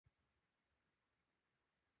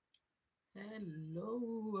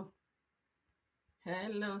Hello,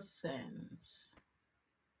 hello, Saints.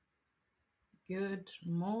 Good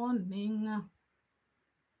morning,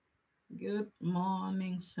 good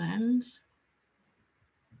morning, Saints.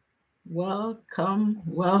 Welcome,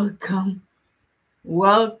 welcome,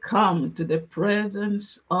 welcome to the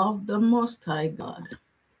presence of the Most High God.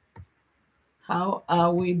 How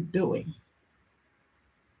are we doing?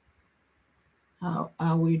 How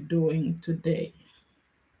are we doing today?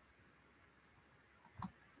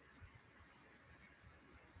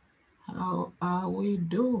 How are we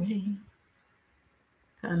doing?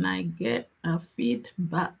 Can I get a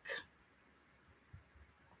feedback?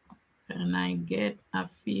 Can I get a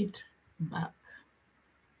feedback?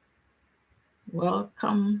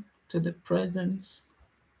 Welcome to the presence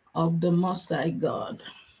of the Most High God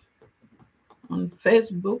on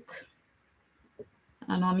Facebook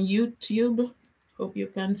and on YouTube. Hope you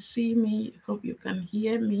can see me. Hope you can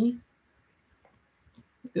hear me.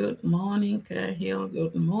 Good morning, Cahill.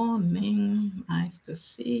 Good morning. Nice to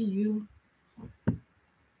see you.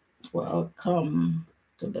 Welcome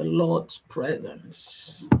to the Lord's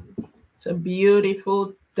presence. It's a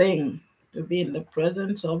beautiful thing to be in the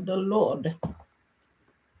presence of the Lord.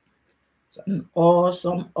 It's an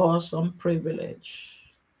awesome, awesome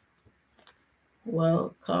privilege.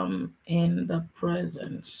 Welcome in the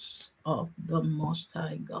presence of the Most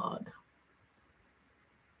High God.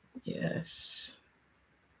 Yes.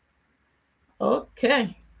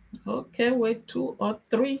 Okay. Where two or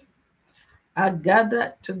three are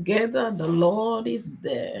gathered together, the Lord is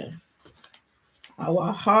there.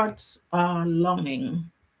 Our hearts are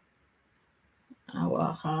longing.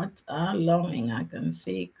 Our hearts are longing. I can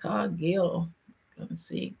see Cargill. I can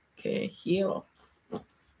see Cahill.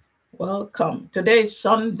 Welcome. Today is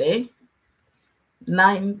Sunday,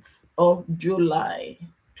 9th of July,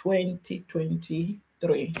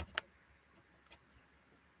 2023.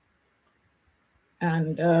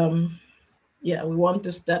 And we want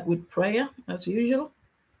to start with prayer as usual.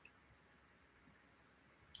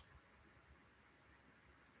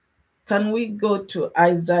 Can we go to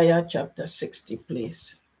Isaiah chapter 60,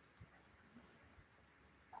 please?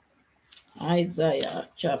 Isaiah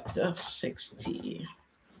chapter 60.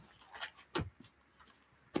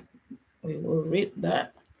 We will read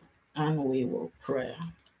that and we will pray.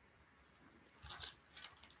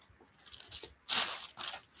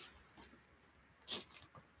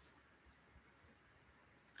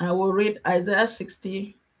 I will read Isaiah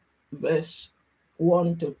 60, verse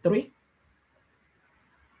 1 to 3.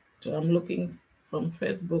 So I'm looking from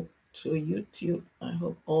Facebook to YouTube. I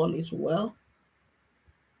hope all is well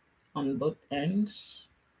on both ends.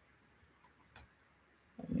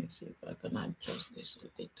 Let me see if I can adjust this a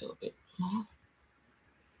little bit more.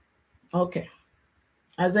 Okay.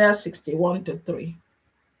 Isaiah 61 to 3.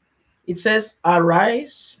 It says,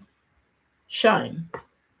 "Arise, shine,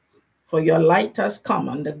 for your light has come,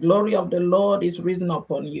 and the glory of the Lord is risen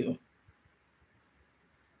upon you.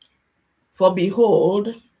 For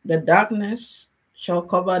behold, the darkness shall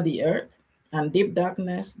cover the earth, and deep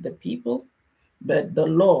darkness the people, but the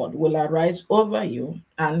Lord will arise over you,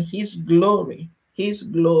 and his glory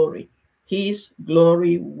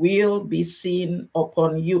will be seen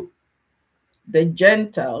upon you. The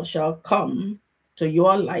Gentiles shall come to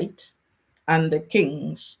your light, and the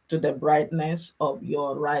kings to the brightness of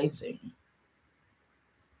your rising."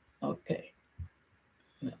 Okay,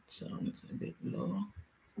 that sounds a bit low.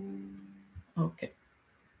 Okay.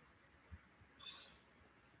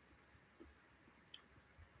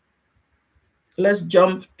 Let's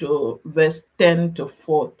jump to verse 10 to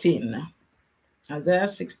 14. Isaiah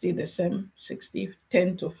 60, the same 60,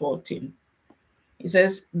 10 to 14. It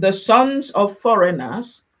says, "The sons of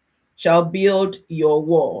foreigners shall build your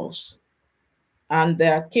walls, and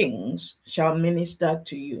their kings shall minister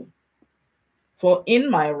to you. For in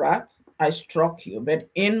my wrath I struck you, but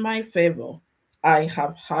in my favor I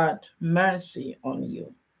have had mercy on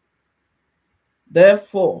you.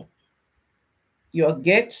 Therefore, your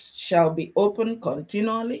gates shall be open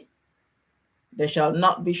continually. They shall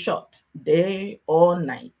not be shut day or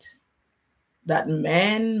night, that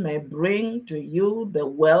men may bring to you the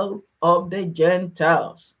wealth of the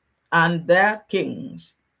Gentiles and their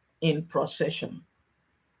kings in procession.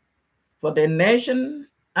 For the nation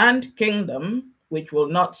and kingdom which will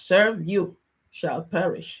not serve you shall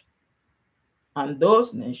perish, and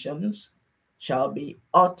those nations shall be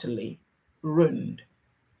utterly ruined.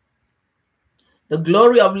 The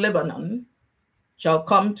glory of Lebanon shall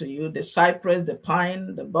come to you, the cypress, the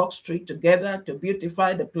pine, the box tree, together to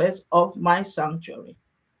beautify the place of my sanctuary.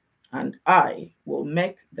 And I will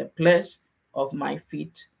make the place of my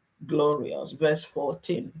feet glorious." Verse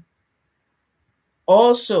 14.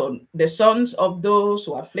 Also, the sons of those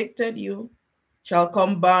who afflicted you shall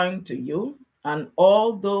come bound to you, and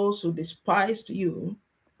all those who despised you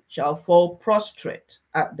shall fall prostrate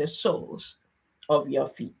at the soles of your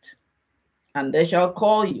feet. And they shall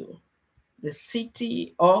call you the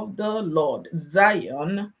city of the Lord,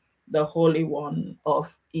 Zion, the Holy One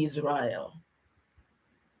of Israel.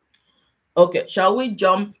 Okay, shall we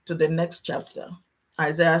jump to the next chapter?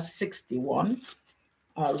 Isaiah 61.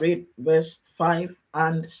 I'll read verse 5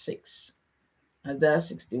 and 6. Isaiah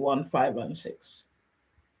 61, 5 and 6.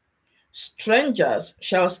 Strangers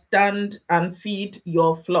shall stand and feed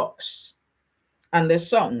your flocks, and the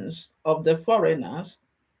sons of the foreigners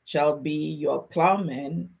shall be your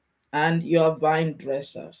plowmen and your vine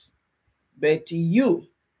dressers. But you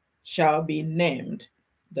shall be named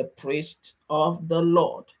the priest of the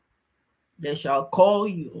Lord. They shall call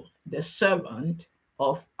you the servant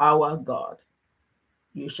of our God.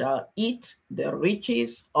 You shall eat the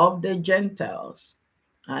riches of the Gentiles,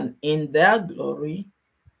 and in their glory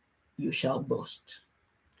you shall boast.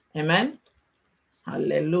 Amen.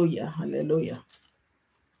 Hallelujah. Hallelujah.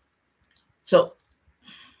 So,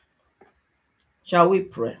 shall we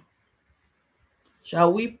pray?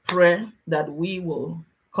 Shall we pray that we will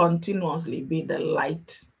continuously be the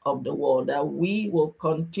light of the world, that we will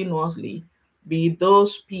continuously be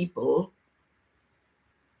those people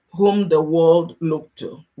whom the world look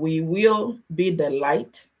to? We will be the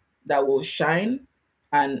light that will shine.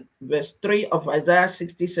 And verse 3 of Isaiah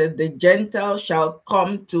 60 says, the Gentiles shall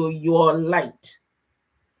come to your light,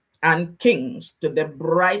 and kings to the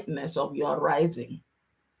brightness of your rising.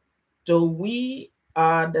 So we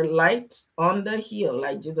are the light on the hill,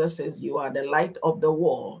 like Jesus says, you are the light of the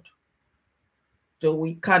world. So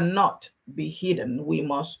we cannot be hidden. We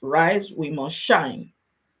must rise, we must shine,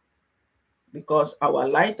 because our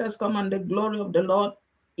light has come, and the glory of the Lord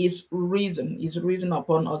is risen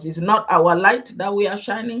upon us. It's not our light that we are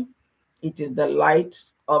shining, it is the light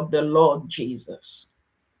of the Lord Jesus.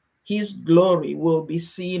 His glory will be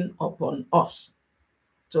seen upon us.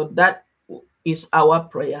 So that is our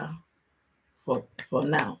prayer for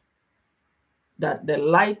now, that the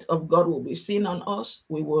light of God will be seen on us.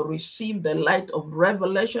 We will receive the light of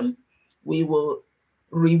revelation. We will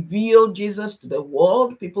reveal Jesus to the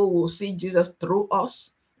world. People will see Jesus through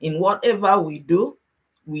us. In whatever we do,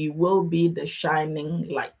 we will be the shining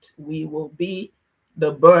light. We will be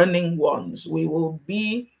the burning ones. We will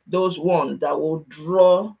be those ones that will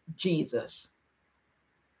draw Jesus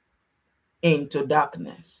into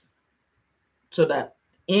darkness, so that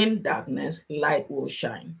in darkness, light will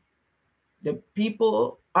shine. The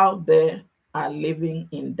people out there are living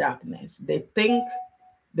in darkness. They think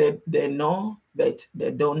that they know, but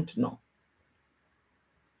they don't know.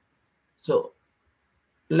 So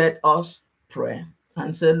let us pray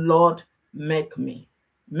and say, Lord, make me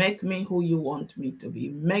who you want me to be.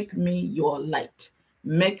 Make me your light.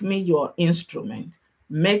 Make me your instrument.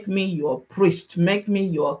 Make me your priest. Make me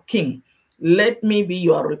your king. Let me be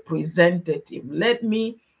your representative. Let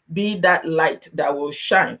me be that light that will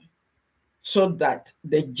shine, so that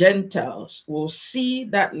the Gentiles will see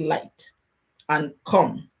that light and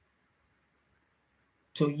come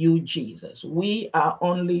to you, Jesus. We are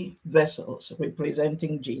only vessels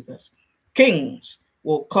representing Jesus. Kings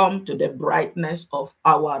will come to the brightness of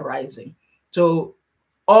our rising. So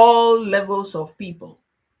all levels of people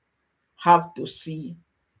have to see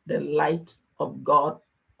the light of God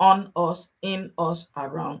on us, in us,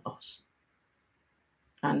 around us.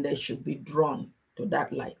 And they should be drawn to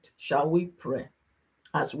that light. Shall we pray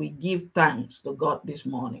as we give thanks to God this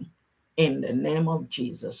morning? In the name of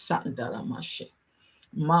Jesus. Sandaramashe.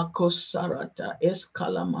 Marcos Sarata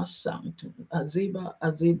Eskalama Sanctum Aziba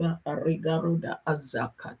Arigaruda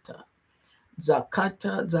Azakata.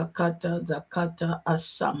 Zakata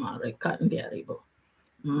Asama Rekandiaribo.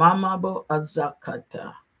 Mamabo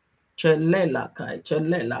Azakata. Chelelakai.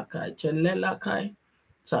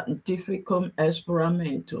 Scientificum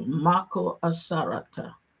Esperamentum Marco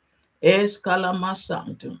Asarata. Escalama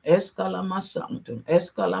Sanctum.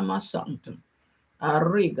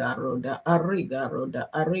 Arigaroda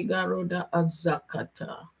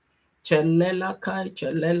azakata. Chelelakai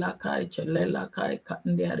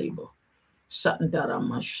kandiaribo.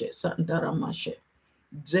 Sandaramashe.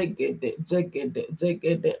 Zegede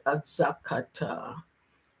azakata.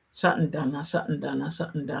 Sandana.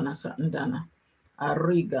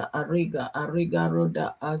 Arigaroda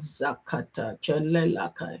azakata.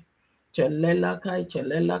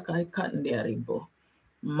 Chelelakai kandiaribo.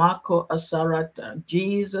 Marco Asarata.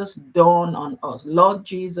 Jesus, dawn on us. Lord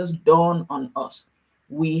Jesus, dawn on us.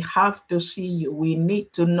 We have to see you. We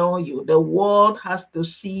need to know you. The world has to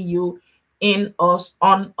see you in us,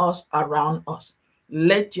 on us, around us.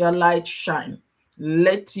 Let your light shine.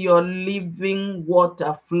 Let your living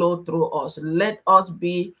water flow through us. Let us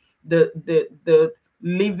be the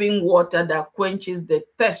living water that quenches the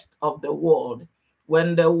thirst of the world.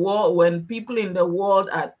 When people in the world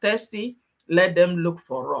are thirsty, let them look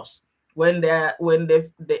for us. When they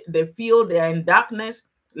feel they are in darkness,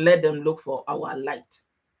 let them look for our light.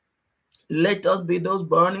 Let us be those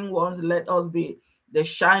burning ones. Let us be the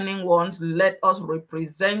shining ones. Let us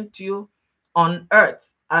represent you on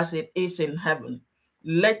earth as it is in heaven.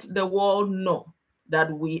 Let the world know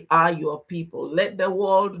that we are your people. Let the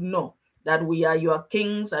world know that we are your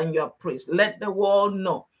kings and your priests. Let the world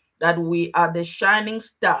know that we are the shining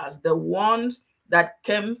stars, the ones that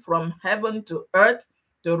came from heaven to earth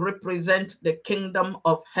to represent the kingdom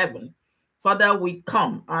of heaven. Father, we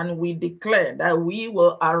come and we declare that we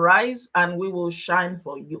will arise and we will shine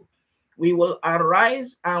for you. We will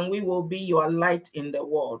arise and we will be your light in the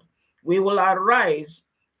world. We will arise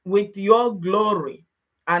with your glory,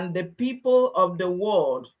 and the people of the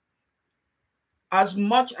world, as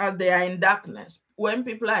much as they are in darkness, when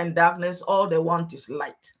people are in darkness, all they want is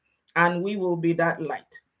light, and we will be that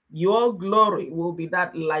light. Your glory will be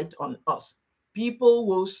that light on us. People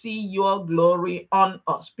will see your glory on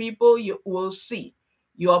us. People will see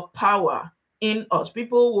your power in us.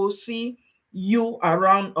 People will see you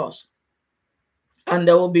around us, and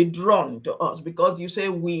they will be drawn to us because you say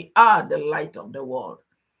we are the light of the world.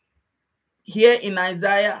 Here in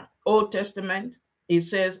Isaiah, Old Testament, it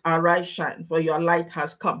says, arise, shine, for your light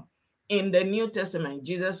has come. In the New Testament,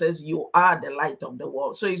 Jesus says, you are the light of the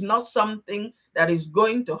world. So it's not something that is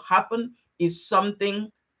going to happen. It's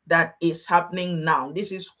something that is happening now.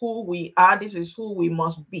 This is who we are. This is who we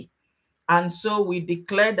must be. And so we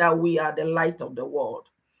declare that we are the light of the world,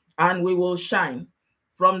 and we will shine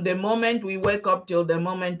from the moment we wake up till the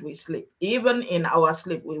moment we sleep. Even in our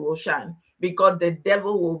sleep, we will shine, because the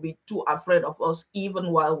devil will be too afraid of us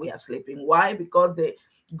even while we are sleeping. Why? Because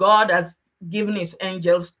God has given his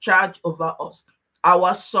angels charge over us.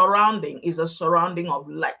 Our surrounding is a surrounding of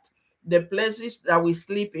light. The places that we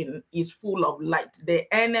sleep in is full of light. The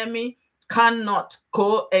enemy cannot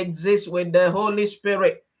coexist with the Holy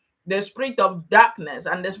Spirit. The spirit of darkness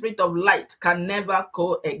and the spirit of light can never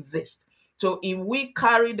coexist. So if we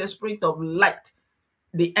carry the spirit of light,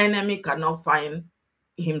 the enemy cannot find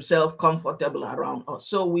himself comfortable around us.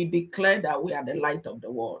 So we declare that we are the light of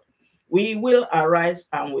the world. We will arise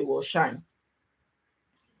and we will shine.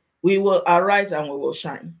 We will arise and we will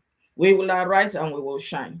shine. We will arise and we will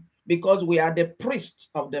shine, because we are the priests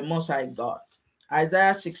of the Most High God.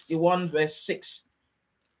 Isaiah 61 verse 6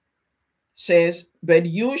 says, but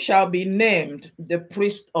you shall be named the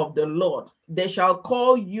priest of the Lord. They shall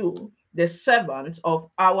call you the servant of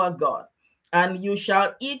our God, and you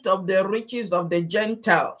shall eat of the riches of the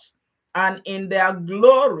Gentiles, and in their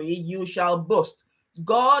glory you shall boast.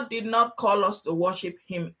 God did not call us to worship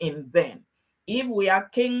him in vain. If we are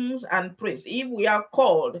kings and priests, if we are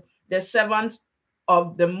called the servants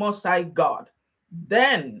of the Most High God,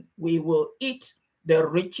 then we will eat the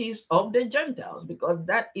riches of the Gentiles, because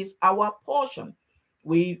that is our portion.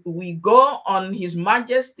 We go on his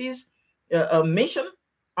majesty's mission,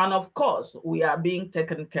 and of course we are being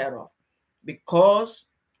taken care of, because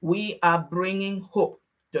we are bringing hope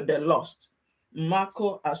to the lost.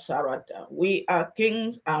 Marco Asarata, we are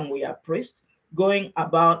kings and we are priests going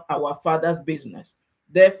about our Father's business.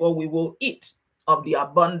 Therefore we will eat of the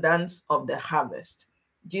abundance of the harvest.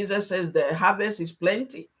 Jesus says the harvest is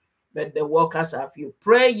plenty, but the workers are few.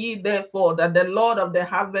 Pray ye therefore that the Lord of the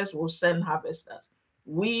harvest will send harvesters.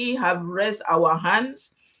 We have raised our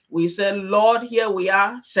hands. We say, Lord, here we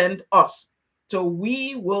are, send us. So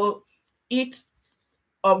we will eat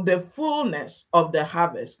of the fullness of the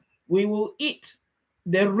harvest. We will eat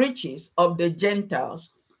the riches of the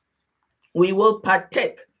Gentiles. We will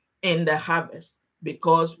partake in the harvest,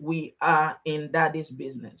 because we are in daddy's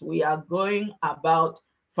business. We are going about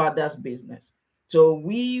Father's business. So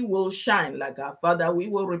we will shine like our Father. We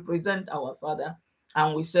will represent our Father.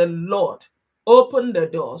 And we say, Lord, open the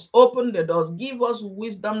doors, open the doors. Give us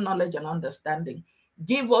wisdom, knowledge, and understanding.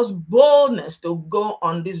 Give us boldness to go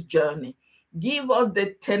on this journey. Give us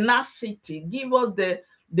the tenacity. Give us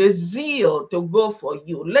the zeal to go for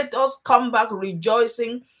you. Let us come back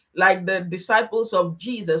rejoicing like the disciples of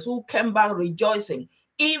Jesus who came back rejoicing.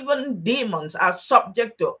 Even demons are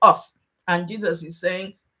subject to us. And Jesus is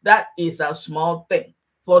saying that is a small thing.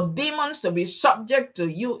 For demons to be subject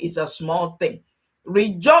to you is a small thing.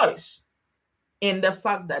 Rejoice in the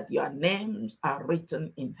fact that your names are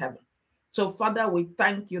written in heaven. So, Father, we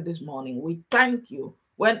thank you this morning. We thank you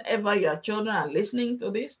whenever your children are listening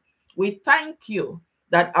to this. We thank you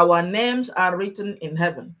that our names are written in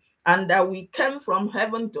heaven and that we came from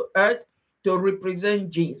heaven to earth to represent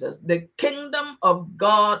Jesus. The kingdom of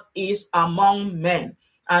God is among men,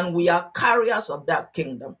 and we are carriers of that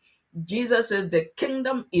kingdom. Jesus says the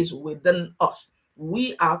kingdom is within us.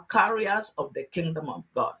 We are carriers of the kingdom of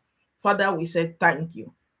God. Father, we say thank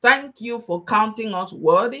you. Thank you for counting us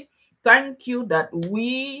worthy. Thank you that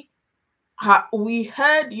we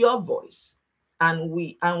heard your voice, and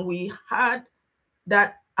we had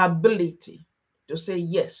that ability to say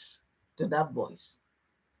yes to that voice.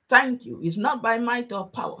 Thank you. It's not by might or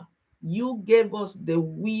power. You gave us the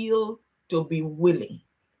will to be willing.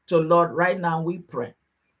 So Lord, right now we pray,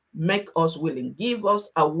 make us willing. Give us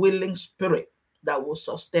a willing spirit that will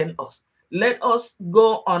sustain us. Let us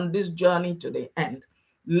go on this journey to the end.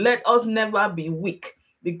 Let us never be weak,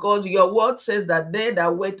 because your word says that they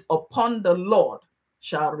that wait upon the Lord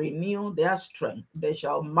shall renew their strength. They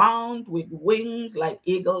shall mount with wings like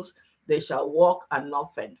eagles. They shall walk and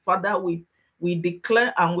not faint. Father, we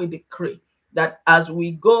declare and we decree that as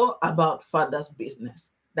we go about Father's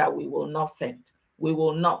business, that we will not faint. We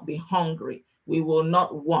will not be hungry. We will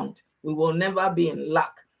not want. We will never be in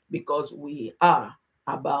lack, because we are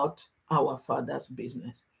about our Father's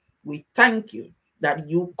business. We thank you that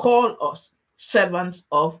you call us servants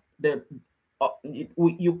of the,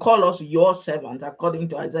 you call us your servants, according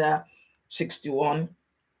to Isaiah 61,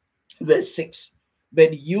 verse 6.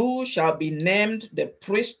 But you shall be named the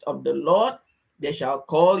priest of the Lord. They shall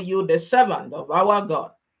call you the servant of our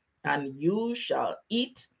God, and you shall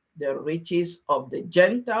eat the riches of the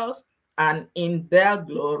Gentiles, and in their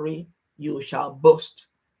glory you shall boast.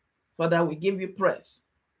 Father, we give you praise.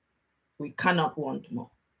 We cannot want more.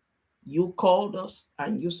 You called us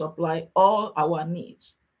and you supply all our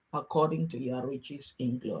needs according to your riches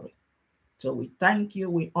in glory. So we thank you,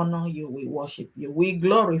 we honor you, we worship you, we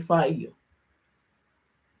glorify you.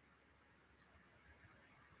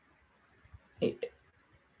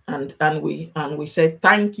 And we say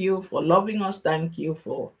thank you for loving us, thank you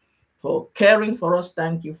for caring for us,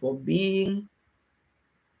 thank you for being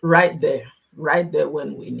right there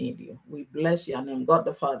when we need you. We bless your name, God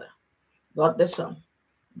the Father, God the Son,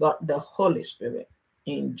 God the Holy Spirit.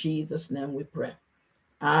 In Jesus' name we pray.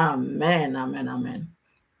 Amen, amen, amen.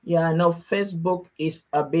 Yeah, I know Facebook is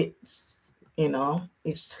a bit,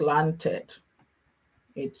 it's slanted.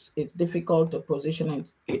 It's difficult to position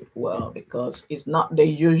it well, because it's not the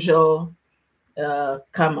usual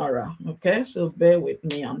camera. Okay, so bear with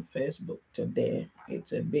me on Facebook today.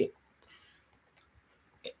 It's a bit,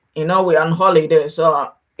 we're on holiday,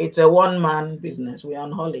 so it's a one-man business. We're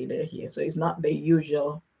on holiday here, so it's not the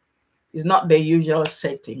usual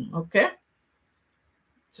setting. Okay,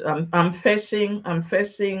 so I'm facing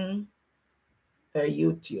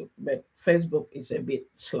YouTube, but Facebook is a bit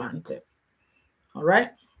slanted. All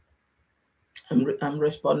right, I'm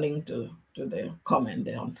responding to the comment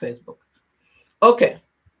there on Facebook. Okay,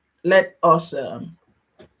 let us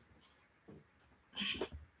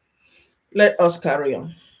carry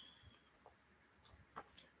on.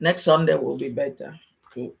 Next Sunday will be better.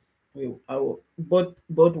 Both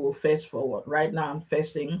will face forward. Right now I'm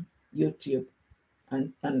facing YouTube,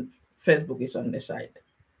 and Facebook is on the side.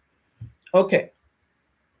 Okay,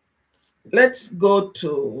 let's go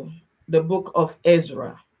to the book of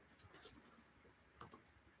Ezra.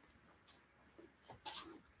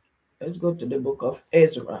 Let's go to the book of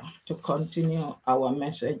Ezra to continue our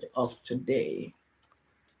message of today.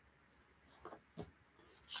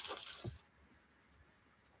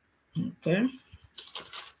 Okay.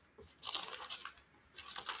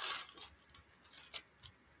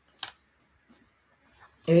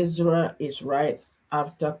 Ezra is right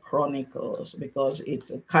after Chronicles, because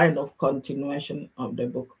it's a kind of continuation of the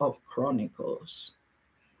book of Chronicles.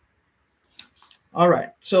 All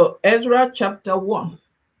right, so Ezra chapter 1.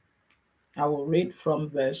 I will read from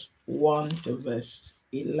verse 1 to verse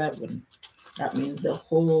 11. That means the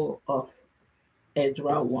whole of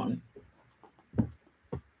Ezra 1.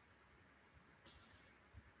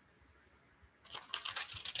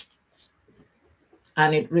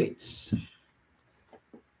 And it reads,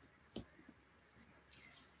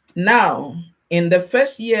 Now, in the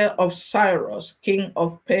first year of Cyrus, king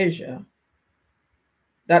of Persia,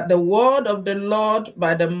 that the word of the Lord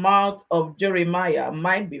by the mouth of Jeremiah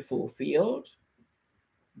might be fulfilled,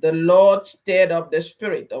 the Lord stirred up the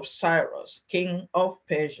spirit of Cyrus, king of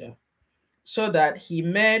Persia, so that he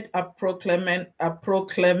made a proclamation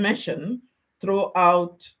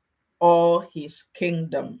throughout all his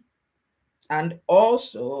kingdom, and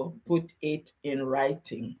also put it in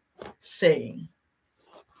writing, saying,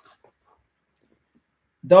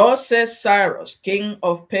 Thus says Cyrus, king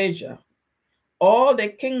of Persia, all the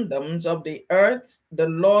kingdoms of the earth the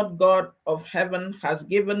Lord God of heaven has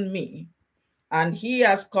given me, and he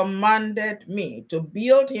has commanded me to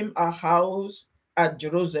build him a house at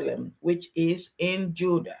Jerusalem, which is in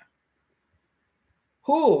Judah.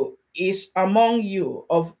 Who is among you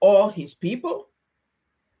of all his people?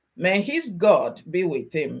 May his God be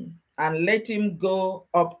with him, and let him go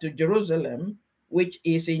up to Jerusalem, which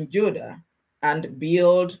is in Judah, and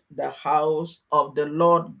build the house of the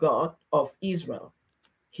Lord God of Israel.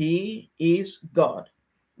 He is God,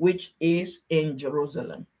 which is in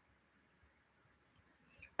Jerusalem.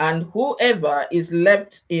 And whoever is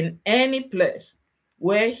left in any place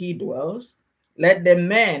where he dwells, let the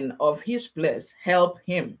men of his place help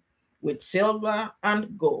him with silver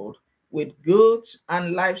and gold, with goods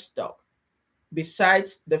and livestock,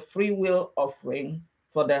 besides the freewill offering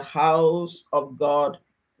for the house of God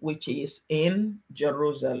which is in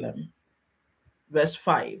Jerusalem. Verse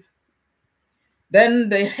 5. Then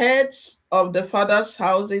the heads of the fathers'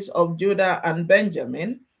 houses of Judah and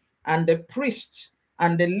Benjamin, and the priests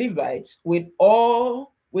and the Levites, with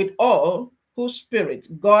all whose spirit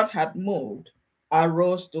God had moved,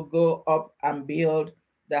 arose to go up and build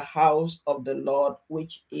the house of the Lord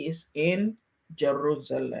which is in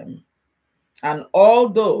Jerusalem. And all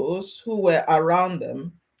those who were around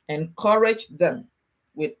them encouraged them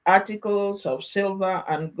with articles of silver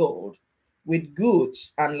and gold, with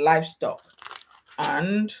goods and livestock,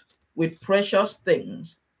 and with precious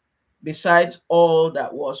things, besides all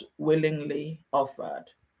that was willingly offered.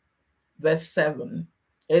 Verse 7,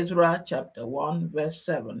 Ezra chapter 1, verse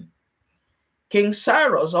 7. King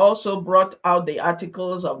Cyrus also brought out the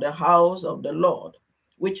articles of the house of the Lord,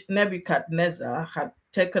 which Nebuchadnezzar had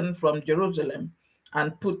taken from Jerusalem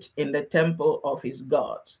and put in the temple of his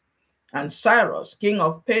gods. And Cyrus, king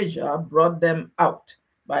of Persia, brought them out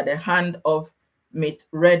by the hand of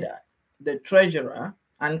Mithredath, the treasurer,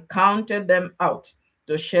 and counted them out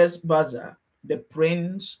to Sheshbazzar, the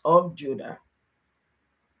prince of Judah.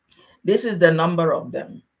 This is the number of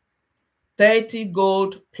them: 30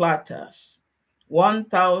 gold platters,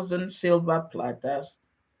 1,000 silver platters,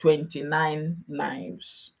 29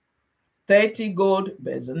 knives, 30 gold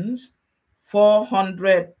basins,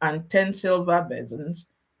 410 silver basins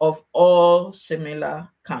of all similar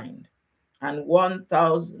kind, and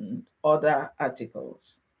 1,000 other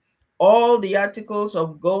articles. All the articles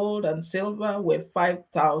of gold and silver were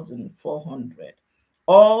 5,400.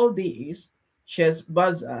 All these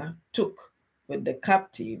Sheshbazzar took with the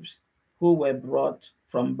captives who were brought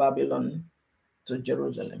from Babylon to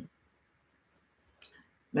Jerusalem.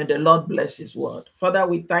 May the Lord bless his word. Father,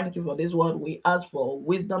 we thank you for this word. We ask for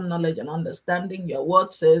wisdom, knowledge, and understanding. Your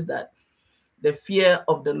word says that the fear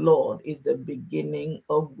of the Lord is the beginning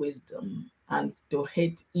of wisdom, and to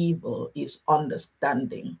hate evil is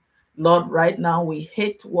understanding. Lord, right now we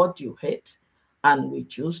hate what you hate, and we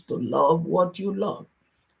choose to love what you love.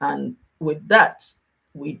 And with that,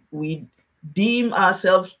 we deem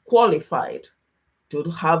ourselves qualified to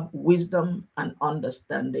have wisdom and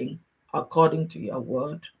understanding according to your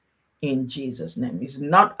word, in Jesus' name. It's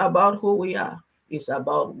not about who we are, it's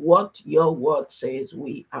about what your word says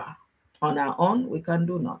we are. On our own, we can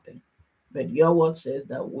do nothing. But your word says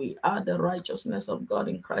that we are the righteousness of God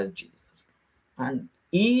in Christ Jesus. And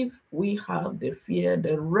if we have the fear,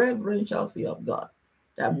 the reverential fear of God,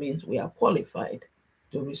 that means we are qualified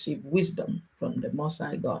to receive wisdom from the Most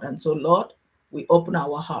High God. And so, Lord, we open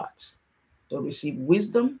our hearts to receive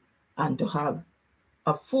wisdom and to have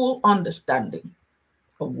a full understanding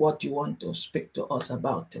of what you want to speak to us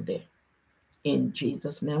about today. In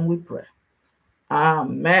Jesus' name we pray.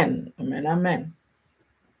 Amen. Amen. Amen.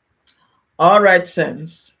 All right,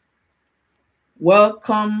 saints.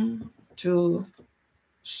 Welcome to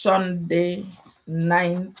Sunday,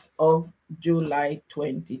 9th of July,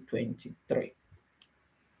 2023.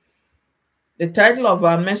 The title of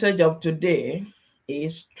our message of today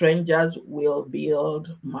is Strangers Will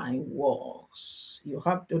Build My Walls. You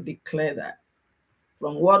have to declare that.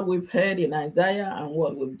 From what we've heard in Isaiah and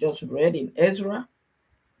what we've just read in Ezra,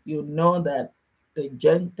 you know that the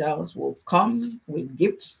Gentiles will come with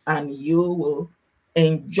gifts and you will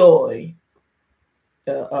enjoy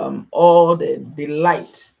all the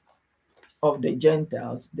delight of the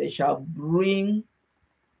Gentiles. They shall bring,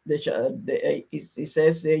 it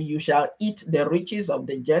says, you shall eat the riches of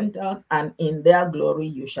the Gentiles, and in their glory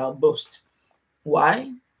you shall boast.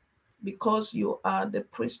 Why? Because you are the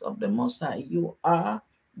priest of the Most High. You are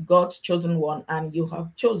God's chosen one, and you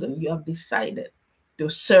have decided to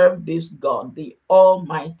serve this God, the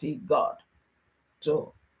Almighty God.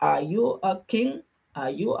 So, are you a king? Are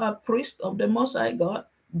you a priest of the Most High God?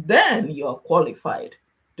 then you're qualified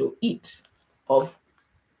to eat of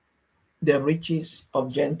the riches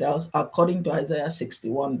of Gentiles, according to Isaiah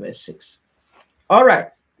 61, verse 6. All right.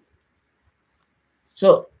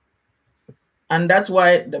 So, and that's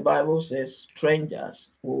why the Bible says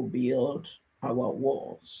strangers will build our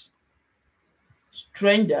walls.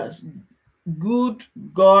 Strangers, good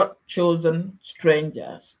God-chosen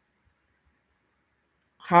strangers,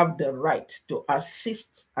 have the right to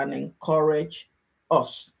assist and encourage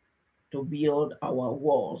us to build our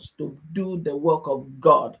walls, to do the work of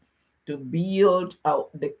God, to build out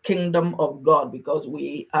the kingdom of God, because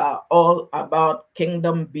we are all about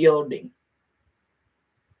kingdom building.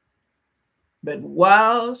 But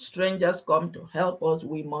while strangers come to help us,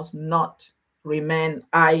 we must not remain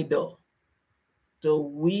idle. So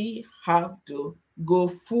we have to go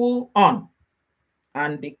full on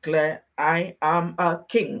and declare, I am a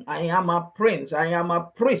king, I am a prince, I am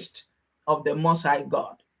a priest of the Most High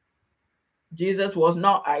God. Jesus was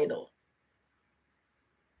not idle.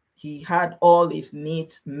 He had all his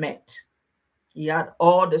needs met. He had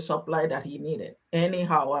all the supply that he needed.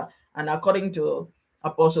 Anyhow, and according to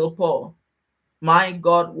Apostle Paul, my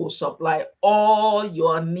God will supply all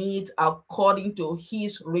your needs according to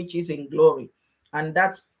his riches in glory. And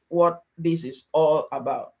that's what this is all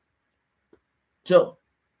about. So,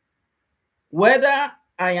 whether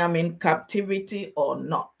I am in captivity or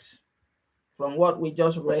not, from what we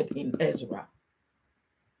just read in Ezra,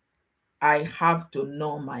 I have to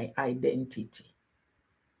know my identity.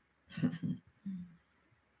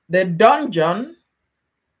 The dungeon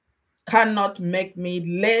cannot make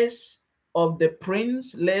me less of the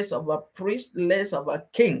prince, less of a priest, less of a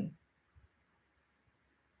king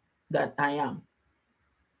that I am.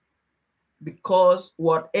 Because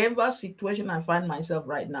whatever situation I find myself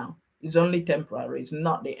right now is only temporary. It's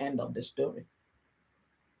not the end of the story.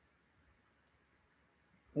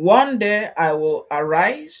 One day I will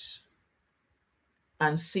arise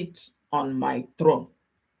and sit on my throne,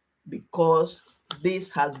 because this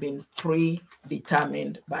has been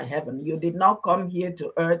predetermined by heaven. You did not come here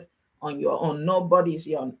to earth on your own. Nobody is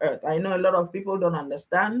here on earth. I know a lot of people don't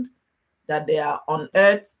understand that they are on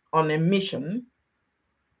earth on a mission,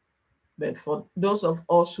 but for those of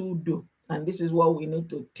us who do, and this is what we need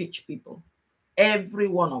to teach people, every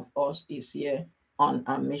one of us is here on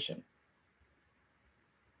a mission.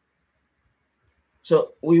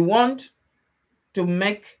 So we want to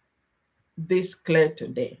make this clear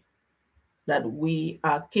today, that we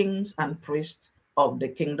are kings and priests of the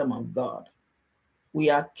kingdom of God. We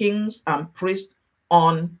are kings and priests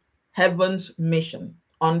on heaven's mission,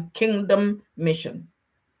 on kingdom mission.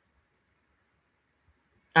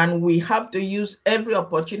 And we have to use every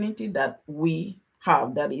opportunity that we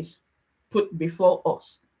have, that is put before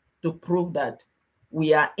us, to prove that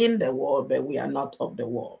we are in the world, but we are not of the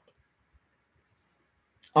world.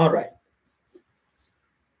 All right.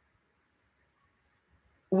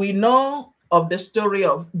 We know of the story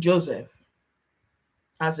of Joseph.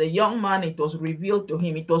 As a young man, it was revealed to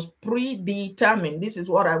him. It was predetermined. This is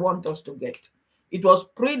what I want us to get. It was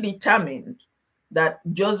predetermined that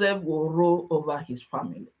Joseph will rule over his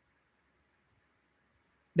family.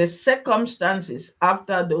 The circumstances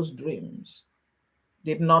after those dreams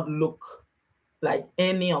did not look like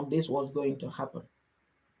any of this was going to happen,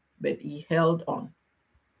 but he held on.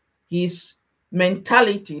 His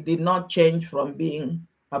mentality did not change from being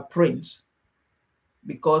a prince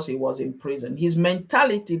because he was in prison. His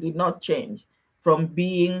mentality did not change from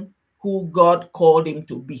being who God called him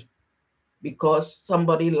to be because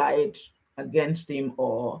somebody lied against him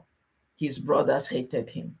or his brothers hated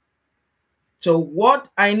him. So what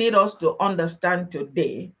I need us to understand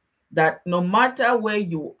today, that no matter where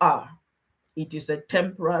you are, it is a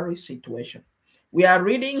temporary situation. We are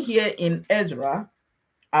reading here in Ezra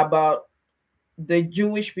about the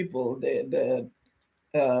Jewish people, the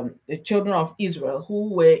children of Israel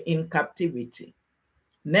who were in captivity.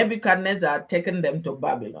 Nebuchadnezzar had taken them to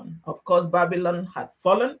Babylon. Of course, Babylon had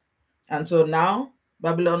fallen, and so now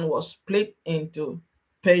Babylon was split into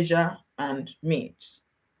Persia and Medes,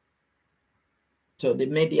 so the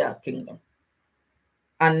Media kingdom.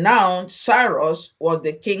 And now Cyrus was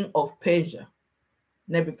the king of Persia.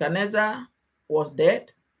 Nebuchadnezzar was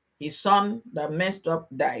dead. His son that messed up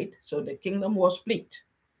died, so the kingdom was split.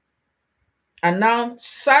 And now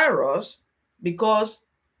Cyrus, because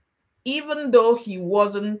even though he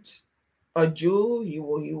wasn't a Jew, he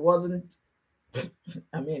wasn't,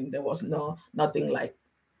 I mean, there was nothing like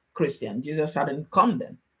Christian. Jesus hadn't come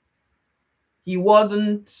then. He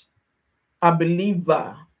wasn't a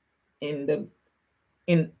believer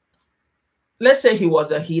let's say he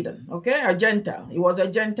was a heathen, okay, a Gentile. He was a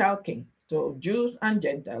Gentile king. So Jews and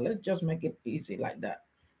Gentiles, let's just make it easy like that.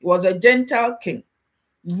 He was a Gentile king.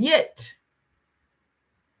 Yet,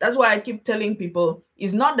 that's why I keep telling people,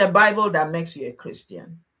 it's not the Bible that makes you a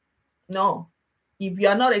Christian. No. If you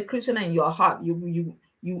are not a Christian in your heart, you won't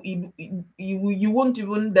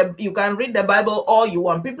even, you can read the Bible all you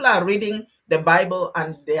want. People are reading the Bible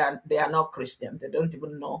and they are not Christian. They don't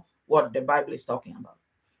even know what the Bible is talking about.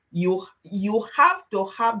 You have to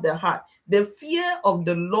have the heart. The fear of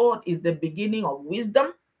the Lord is the beginning of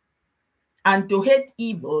wisdom, and to hate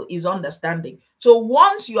evil is understanding. So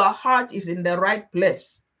once your heart is in the right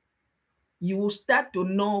place, you will start to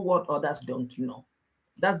know what others don't know.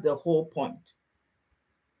 That's the whole point.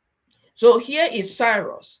 So here is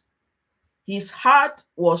Cyrus. His heart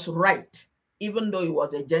was right, even though he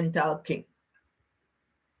was a Gentile king.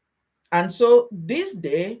 And so this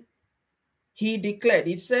day, he declared,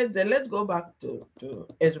 it says that, let's go back to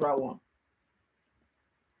Ezra 1.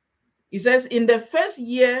 He says, in the first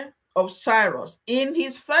year of Cyrus, in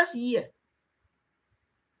his first year,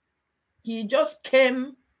 he just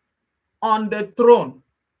came on the throne.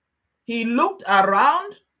 He looked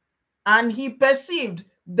around and he perceived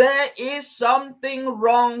there is something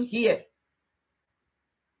wrong here.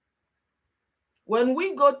 When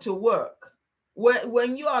we go to work,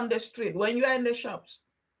 when you're on the street, when you're in the shops,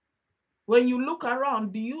 when you look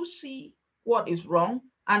around, do you see what is wrong?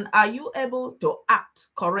 And are you able to act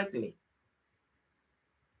correctly?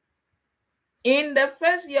 In the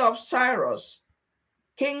first year of Cyrus,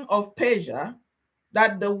 king of Persia,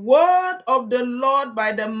 that the word of the Lord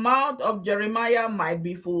by the mouth of Jeremiah might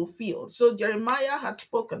be fulfilled. So Jeremiah had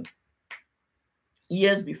spoken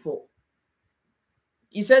years before.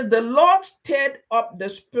 He says, the Lord stirred up the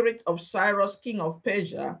spirit of Cyrus, king of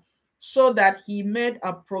Persia, so that he made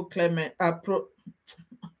a proclamation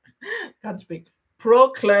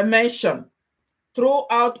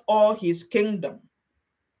throughout all his kingdom,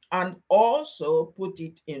 and also put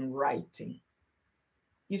it in writing.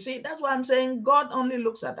 You see, that's why I'm saying God only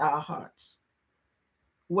looks at our hearts.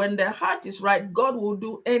 When the heart is right, God will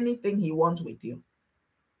do anything he wants with you.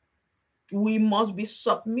 We must be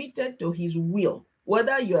submitted to his will,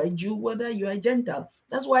 whether you are a Jew, whether you are a Gentile.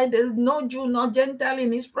 That's why there's no Jew nor Gentile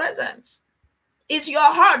in his presence. It's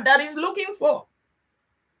your heart that is looking for.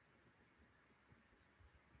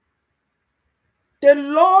 The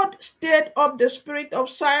Lord stirred up the spirit of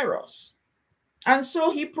Cyrus, and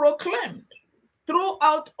so he proclaimed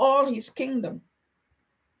throughout all his kingdom.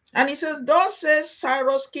 And he says, thus says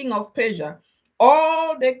Cyrus, king of Persia,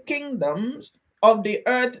 all the kingdoms of the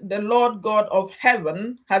earth the Lord God of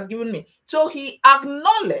heaven has given me. So he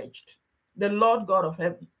acknowledged the Lord God of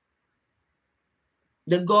heaven,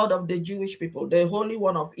 the God of the Jewish people, the Holy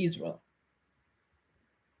One of Israel.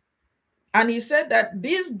 And he said that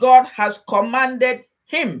this God has commanded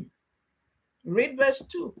him. Read verse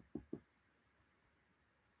 2.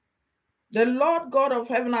 The Lord God of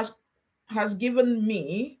heaven has given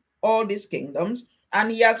me all these kingdoms, and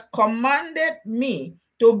he has commanded me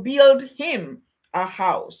to build him a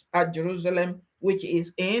house at Jerusalem, which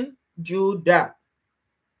is in Judah.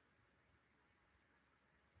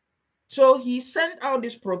 So he sent out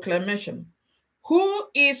this proclamation. Who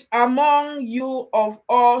is among you of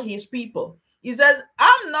all his people? He says,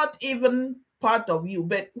 I'm not even part of you,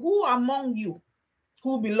 but who among you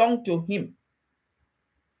who belong to him?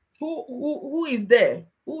 Who is there?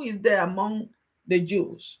 Who is there among the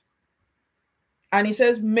Jews? And he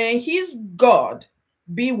says, may his God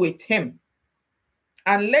be with him,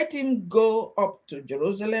 and let him go up to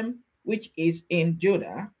Jerusalem, which is in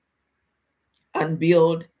Judah, and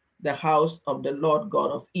build the house of the Lord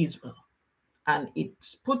God of Israel. And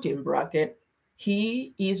it's put in bracket,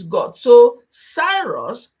 he is God. So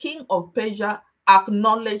Cyrus, king of Persia,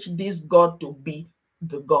 acknowledged this God to be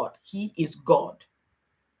the God. He is God,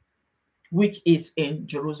 which is in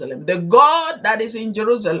Jerusalem. The God that is in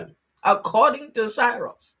Jerusalem, according to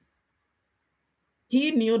Cyrus.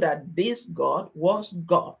 He knew that this God was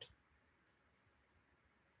God.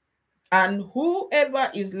 And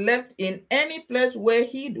whoever is left in any place where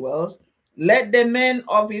he dwells, let the men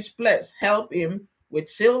of his place help him with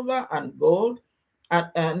silver and gold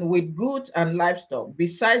and with goods and livestock,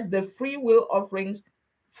 besides the free will offerings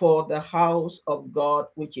for the house of God,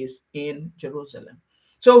 which is in Jerusalem.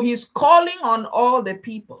 So he's calling on all the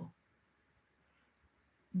people.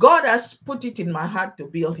 God has put it in my heart to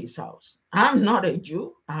build his house. I'm not a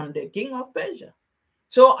Jew. I'm the king of Persia.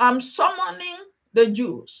 So I'm summoning the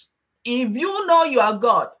Jews. If you know you are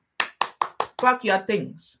God, pack your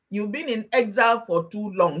things. You've been in exile for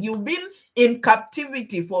too long. You've been in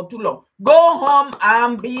captivity for too long. Go home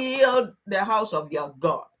and build the house of your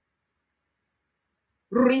God.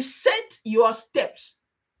 Reset your steps.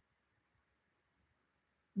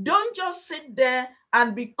 Don't just sit there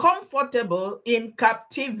and be comfortable in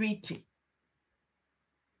captivity.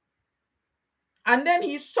 And then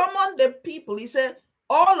he summoned the people. He said,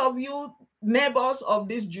 all of you neighbors of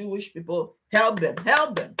these Jewish people, help them,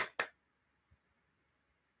 help them.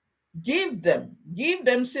 Give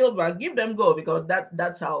them silver, give them gold, because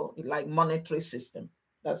that's how, like, monetary system.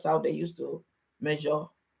 That's how they used to measure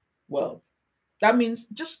wealth. That means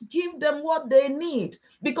just give them what they need,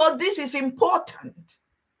 because this is important.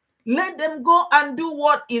 Let them go and do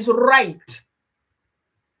what is right.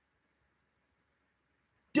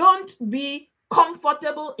 Don't be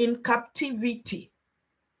comfortable in captivity.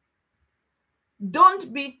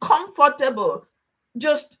 Don't be comfortable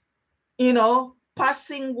just,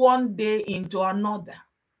 passing one day into another.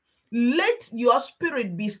 Let your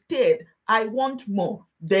spirit be stirred. I want more.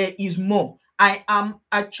 There is more. I am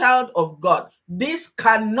a child of God. This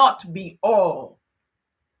cannot be all.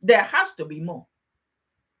 There has to be more.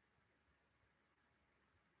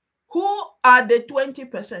 Who are the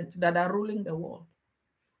 20% that are ruling the world?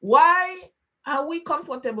 Why are we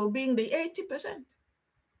comfortable being the 80%?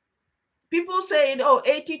 People say,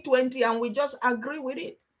 80-20, and we just agree with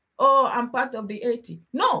it. Oh, I'm part of the 80.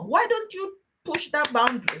 No, why don't you push that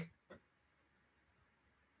boundary?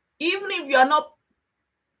 Even if you are not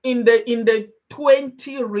in the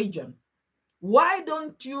 20 region, why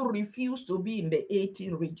don't you refuse to be in the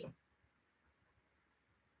 80 region?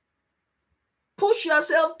 Push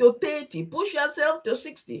yourself to 30, push yourself to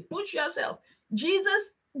 60, push yourself.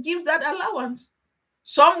 Jesus gives that allowance.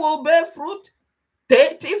 Some will bear fruit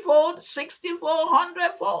 30-fold, 60-fold,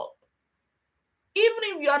 100-fold. Even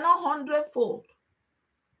if you are not 100-fold,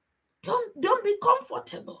 don't be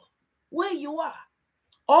comfortable where you are.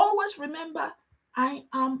 Always remember, I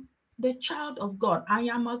am the child of God. I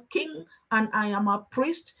am a king and I am a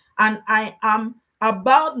priest, and I am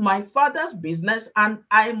about my Father's business, and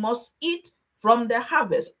I must eat from the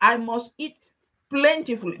harvest. I must eat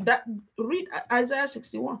plentifully. Read Isaiah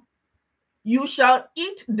 61. You shall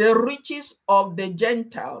eat the riches of the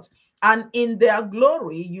Gentiles, and in their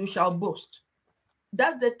glory you shall boast.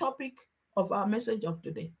 That's the topic of our message of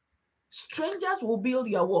today. Strangers will build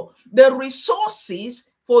your wall. The resources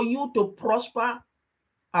for you to prosper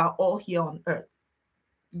are all here on earth.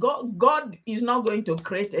 God is not going to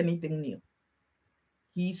create anything new.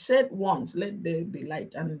 He said once, let there be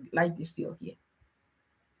light, and light is still here.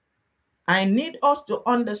 I need us to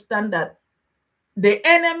understand that the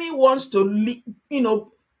enemy wants to leave, he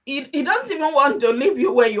doesn't even want to leave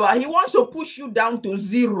you where you are. He wants to push you down to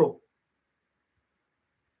zero.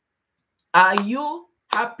 Are you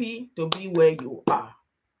happy to be where you are?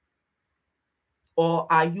 Or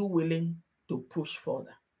are you willing to push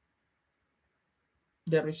further?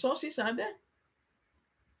 The resources are there.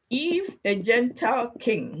 If a Gentile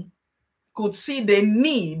king could see the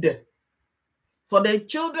need for the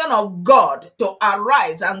children of God to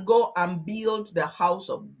arise and go and build the house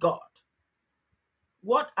of God,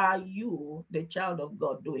 what are you, the child of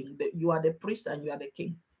God, doing? You are the priest and you are the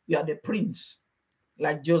king. You are the prince,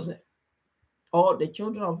 like Joseph. All the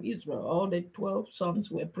children of Israel, all the 12 sons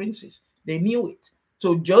were princes. They knew it.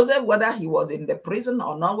 So Joseph, whether he was in the prison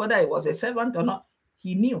or not, whether he was a servant or not,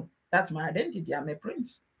 he knew, that's my identity. I'm a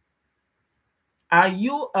prince. Are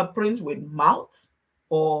you a prince with mouth,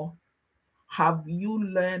 or have you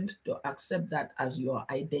learned to accept that as your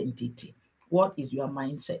identity? What is your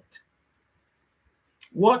mindset?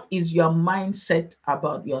 What is your mindset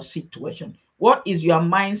about your situation? What is your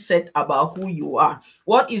mindset about who you are?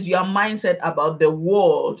 What is your mindset about the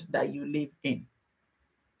world that you live in?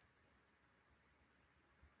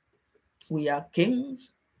 We are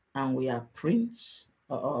kings and we are priests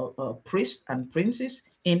and princes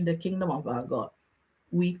in the kingdom of our God.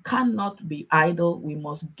 We cannot be idle. We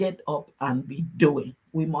must get up and be doing.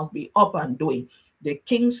 We must be up and doing. The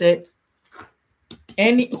king said,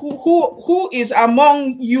 who is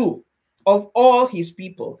among you of all his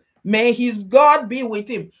people, may his God be with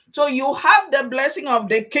him. So you have the blessing of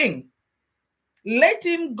the king. Let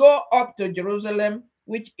him go up to Jerusalem,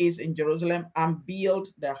 which is in Jerusalem, and build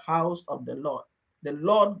the house of the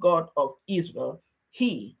Lord God of Israel.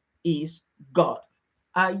 He is God.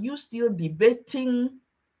 Are you still debating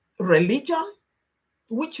religion?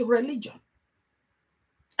 Which religion?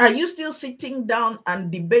 Are you still sitting down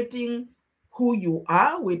and debating who you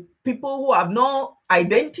are with people who have no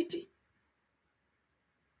identity?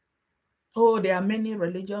 Oh, there are many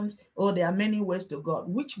religions. Oh, there are many ways to God.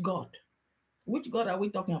 Which God? Which God are we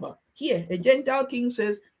talking about? Here, a Gentile king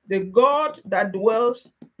says, the God that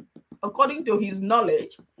dwells according to his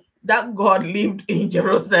knowledge that God lived in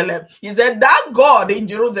Jerusalem. He said, that God in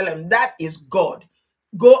Jerusalem, that is God.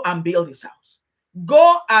 Go and build his house.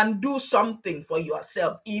 Go and do something for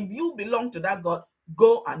yourself. If you belong to that God,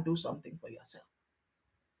 go and do something for yourself.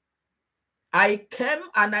 I came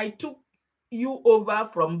and I took you over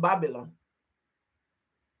from Babylon.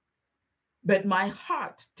 But my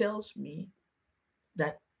heart tells me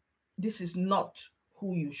that this is not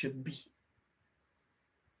who you should be.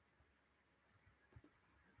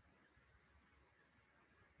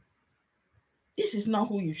 This is not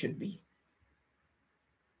who you should be.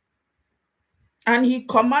 And he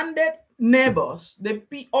commanded neighbors, the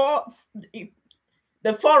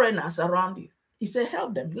foreigners around you. He said,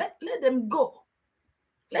 help them. Let them go.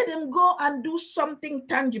 Let them go and do something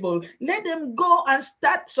tangible. Let them go and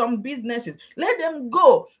start some businesses. Let them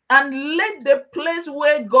go and let the place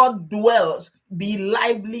where God dwells be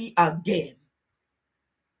lively again.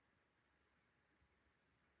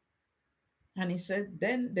 And he said,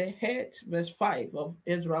 then the head, verse 5 of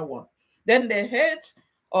Ezra 1, then the heads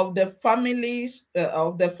of the families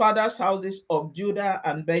of the fathers' houses of Judah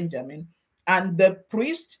and Benjamin, and the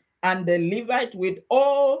priest and the Levite with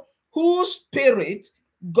all whose spirit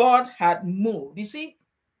God had moved. You see,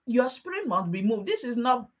 your spirit must be moved. This is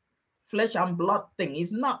not flesh and blood thing.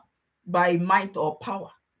 It's not by might or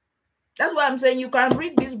power. That's why I'm saying you can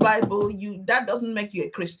read this Bible. That doesn't make you a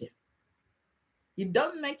Christian. It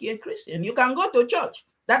doesn't make you a Christian. You can go to church.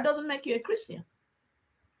 That doesn't make you a Christian.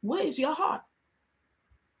 Where is your heart?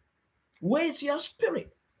 Where is your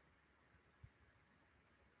spirit?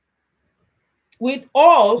 With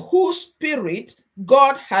all whose spirit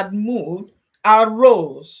God had moved,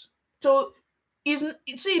 arose. So,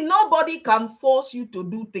 see, nobody can force you to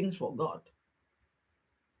do things for God.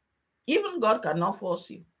 Even God cannot force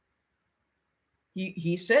you.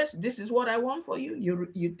 He says, this is what I want for you.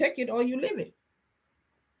 You take it or you leave it.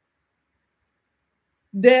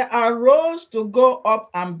 They arose to go up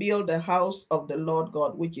and build the house of the Lord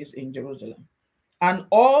God, which is in Jerusalem. And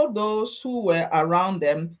all those who were around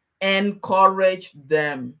them encouraged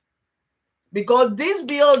them. Because this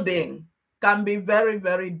building can be very,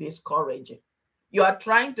 very discouraging. You are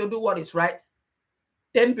trying to do what is right.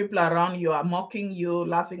 10 people around you are mocking you,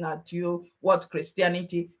 laughing at you. What's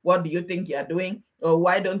Christianity? What do you think you are doing? Or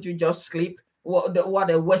why don't you just sleep?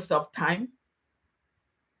 What a waste of time.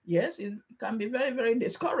 Yes, it can be very, very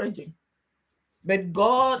discouraging. But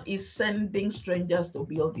God is sending strangers to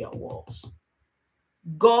build their walls.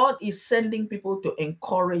 God is sending people to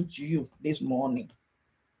encourage you this morning.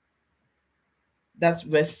 That's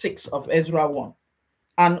verse 6 of Ezra 1.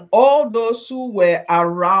 And all those who were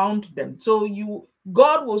around them. So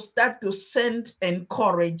God will start to send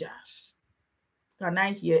encouragers. Can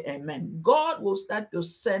I hear amen? God will start to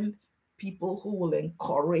send people who will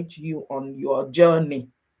encourage you on your journey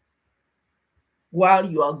while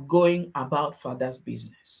you are going about Father's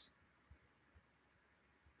business.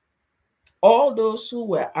 All those who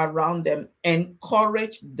were around them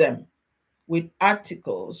encouraged them with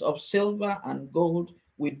articles of silver and gold,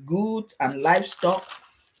 with goods and livestock,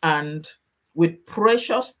 and with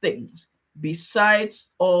precious things, besides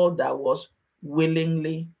all that was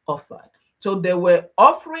willingly offered. So they were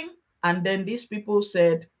offering, and then these people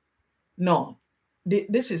said, no,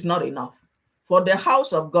 this is not enough. For the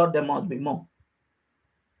house of God, there must be more.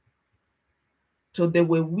 So they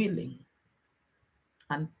were willing.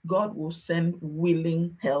 And God will send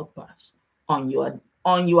willing helpers on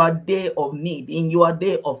your day of need, in your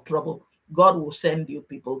day of trouble. God will send you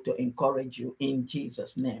people to encourage you in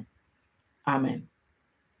Jesus' name. Amen.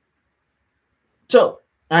 So,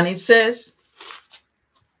 and it says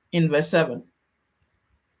in verse 7,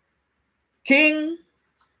 King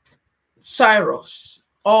Cyrus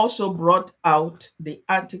also brought out the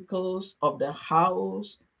articles of the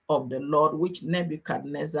house of the Lord, which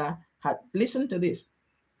Nebuchadnezzar had, listen to this,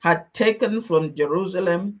 had taken from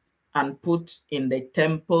Jerusalem and put in the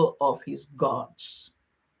temple of his gods.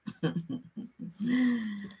 Can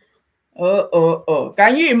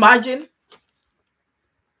you imagine?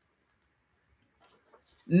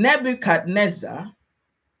 Nebuchadnezzar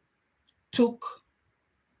took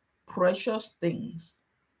precious things.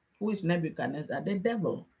 Who is Nebuchadnezzar? The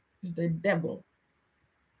devil. He's the devil.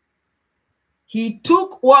 He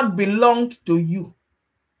took what belonged to you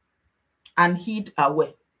and hid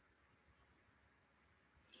away.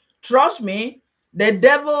 Trust me, the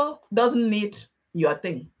devil doesn't need your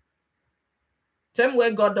thing. Same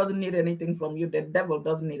way God doesn't need anything from you, the devil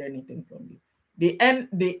doesn't need anything from you.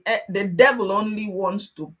 The devil only wants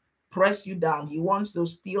to press you down. He wants to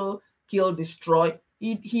steal, kill, destroy.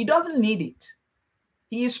 He doesn't need it.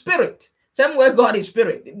 He is spirit. Same way God is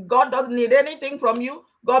spirit. God doesn't need anything from you.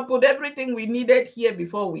 God put everything we needed here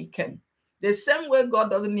before we came. The same way God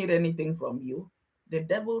doesn't need anything from you, the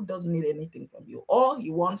devil doesn't need anything from you. All he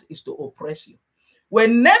wants is to oppress you.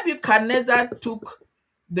 When Nebuchadnezzar took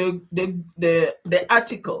the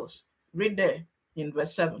articles, read there in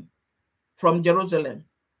verse 7, from Jerusalem,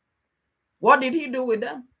 what did he do with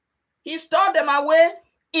them? He stored them away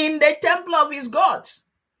in the temple of his gods.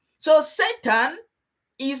 So Satan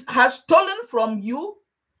has stolen from you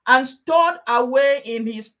and stored away in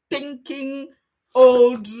his thinking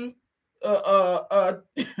old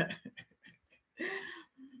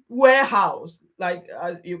warehouse, like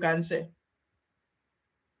you can say.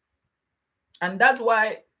 And that's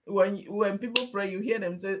why when people pray, you hear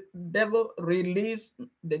them say, devil, release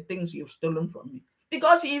the things you've stolen from me.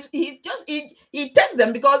 Because he takes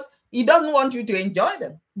them because he doesn't want you to enjoy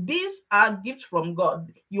them. These are gifts from God.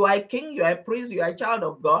 You are a king, you are a priest, you are a child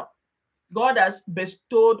of God. God has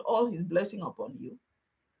bestowed all his blessing upon you.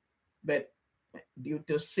 But due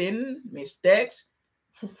to sin, mistakes,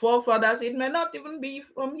 forefathers, it may not even be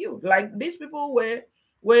from you. Like these people were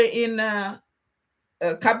in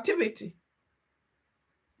captivity.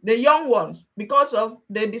 The young ones, because of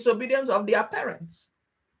the disobedience of their parents.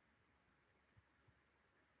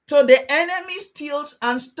 So the enemy steals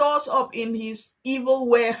and stores up in his evil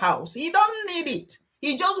warehouse. He doesn't need it.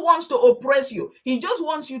 He just wants to oppress you. He just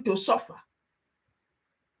wants you to suffer.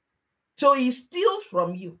 So he steals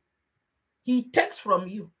from you. He takes from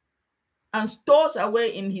you and stores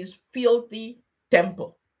away in his filthy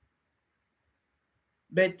temple.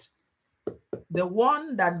 But the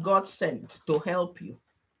one that God sent to help you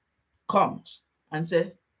comes and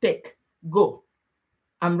says, take, go.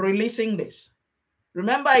 I'm releasing this.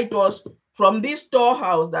 Remember, it was from this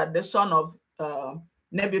storehouse that the son of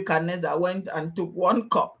Nebuchadnezzar went and took one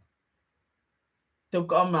cup to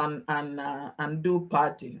come and do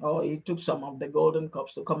party, or he took some of the golden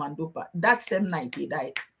cups to come and do party. That same night he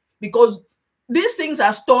died, because these things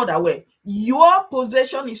are stored away. Your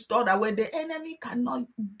possession is stored away. The enemy cannot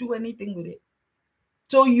do anything with it.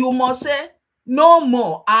 So you must say, no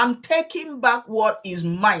more. I'm taking back what is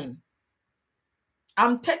mine.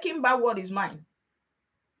 I'm taking back what is mine.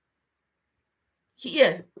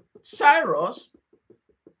 Here, Cyrus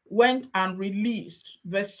went and released,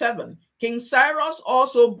 verse 7. King Cyrus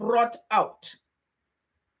also brought out.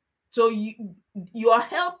 So your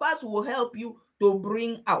helpers will help you to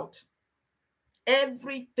bring out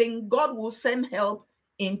everything. God will send help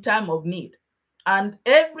in time of need. And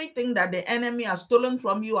everything that the enemy has stolen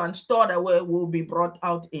from you and stored away will be brought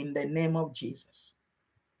out in the name of Jesus.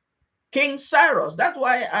 King Cyrus, that's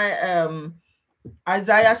why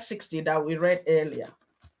Isaiah 60 that we read earlier.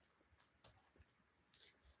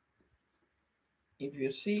 If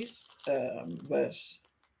you see verse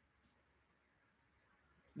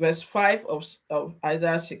 5 of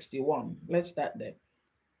Isaiah 61, let's start there.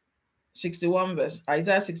 61 verse,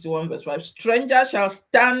 Isaiah 61 verse 5. Strangers shall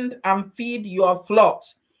stand and feed your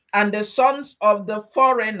flocks, and the sons of the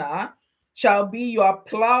foreigner shall be your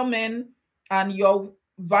plowmen and your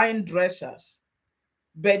vine dressers,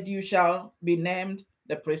 but you shall be named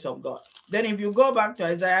the praise of God. Then if you go back to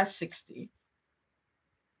Isaiah 60,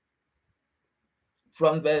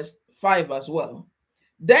 from verse 5 as well.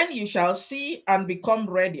 Then you shall see and become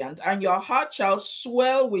radiant, and your heart shall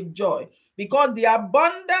swell with joy, because the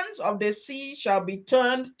abundance of the sea shall be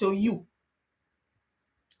turned to you.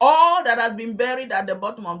 All that has been buried at the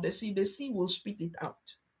bottom of the sea will spit it out.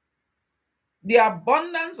 The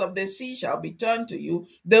abundance of the sea shall be turned to you.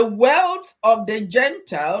 The wealth of the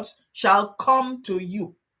Gentiles shall come to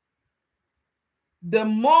you. The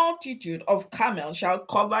multitude of camels shall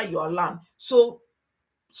cover your land. So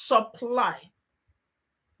supply.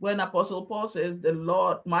 When Apostle Paul says, the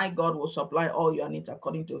Lord, my God, will supply all your needs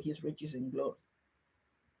according to his riches in glory.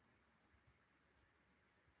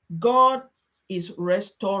 God is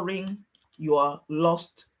restoring your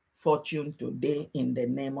lost fortune today in the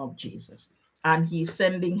name of Jesus. And he's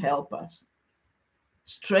sending helpers.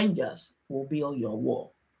 Strangers will build your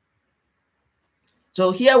wall.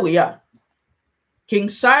 So here we are. King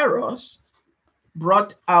Cyrus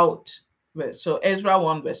brought out, so Ezra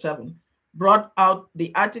 1 verse 7, brought out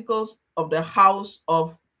the articles of the house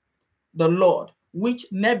of the Lord, which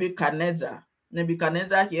Nebuchadnezzar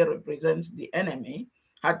here represents the enemy,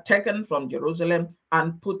 had taken from Jerusalem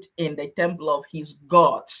and put in the temple of his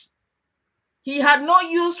gods. He had no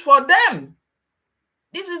use for them.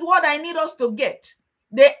 This is what I need us to get.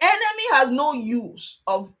 The enemy has no use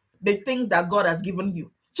of the things that God has given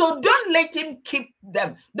you. So don't let him keep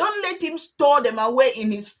them. Don't let him store them away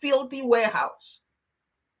in his filthy warehouse.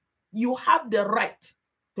 You have the right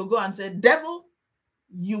to go and say, devil,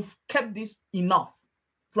 you've kept this enough.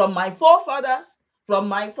 From my forefathers, from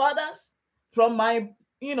my fathers, from my,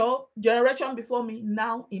 generation before me,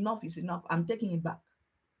 now enough is enough. I'm taking it back.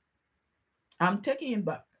 I'm taking it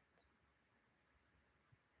back.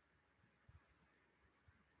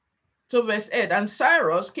 So verse 8, and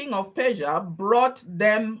Cyrus, king of Persia, brought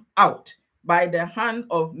them out by the hand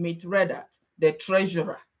of Mithredath, the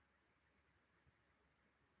treasurer.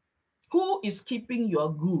 Who is keeping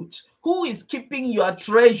your goods? Who is keeping your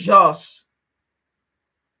treasures?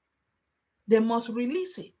 They must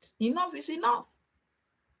release it. Enough is enough.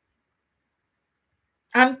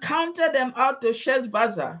 And counted them out to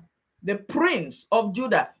Sheshbazzar, the prince of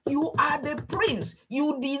Judah. You are the prince.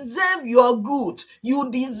 You deserve your goods.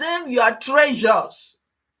 You deserve your treasures.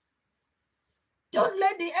 Don't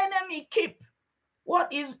let the enemy keep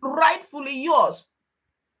what is rightfully yours.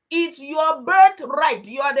 It's your birthright.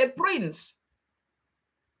 You are the prince.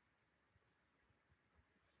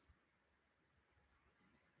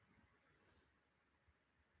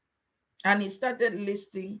 And he started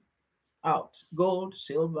listing out gold,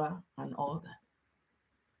 silver, and all that.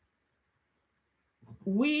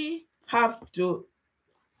 We have to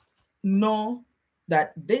know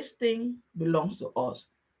that this thing belongs to us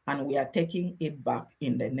and we are taking it back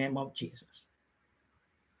in the name of Jesus.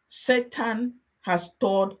 Satan has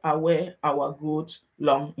stored away our goods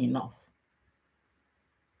long enough.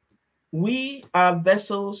 We are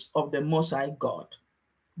vessels of the Most High God.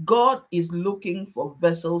 God is looking for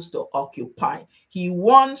vessels to occupy. He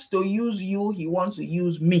wants to use you. He wants to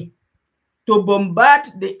use me to bombard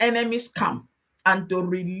the enemy's camp and to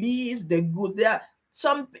release the good. There,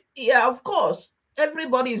 of course,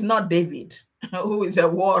 everybody is not David, who is a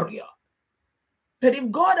warrior. But if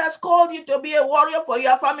God has called you to be a warrior for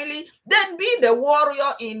your family, then be the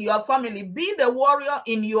warrior in your family. Be the warrior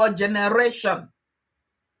in your generation.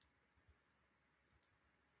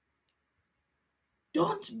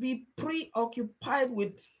 Don't be preoccupied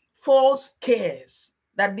with false cares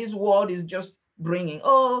that this world is just bringing.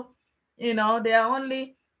 Oh, there are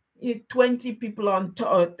only 20 people on,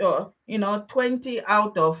 20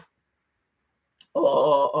 out of,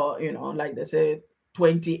 like they say,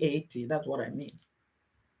 20/80. That's what I mean.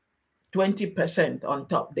 20% on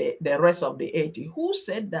top, the rest of the 80. Who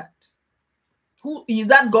said that? Who is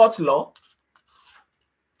that? God's law?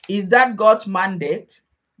 Is that God's mandate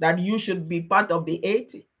that you should be part of the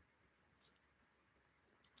 80?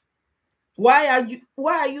 Why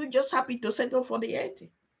are you just happy to settle for the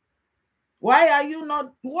 80? Why are you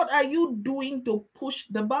not? What are you doing to push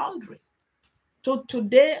the boundary? So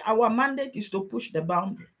today, our mandate is to push the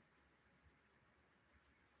boundary.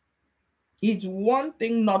 It's one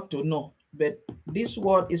thing not to know, but this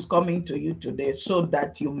word is coming to you today so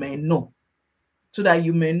that you may know. So that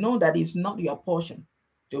you may know that it's not your portion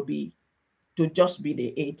to just be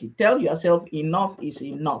the 80. Tell yourself enough is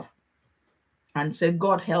enough. And say,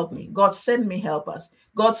 God, help me. God, send me helpers.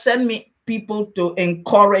 God, send me people to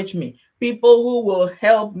encourage me. People who will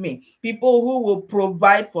help me. People who will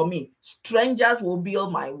provide for me. Strangers will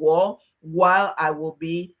build my wall while I will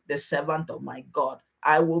be the servant of my God.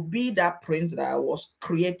 I will be that prince that I was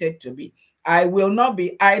created to be. I will not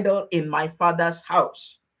be idle in my father's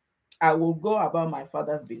house. I will go about my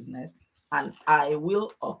father's business and I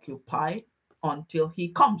will occupy until he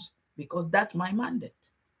comes, because that's my mandate.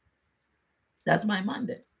 That's my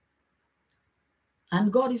mandate.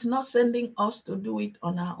 And God is not sending us to do it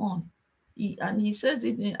on our own. He says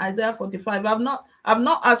it in Isaiah 45, I've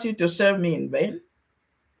not asked you to serve me in vain.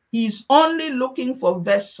 He's only looking for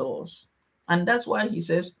vessels. And that's why he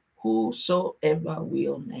says, whosoever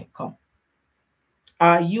will may come.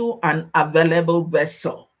 Are you an available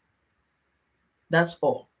vessel? That's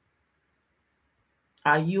all.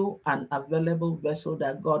 Are you an available vessel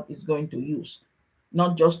that God is going to use?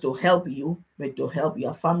 Not just to help you, but to help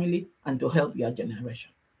your family and to help your generation.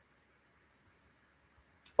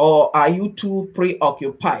 Or are you too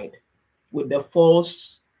preoccupied with the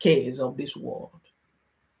false cares of this world?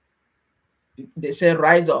 They say,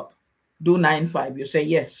 rise up, do 9-5. You say,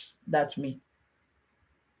 yes, that's me.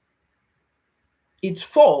 It's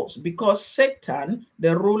false because Satan,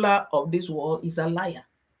 the ruler of this world, is a liar.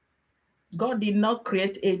 God did not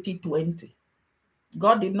create 80-20.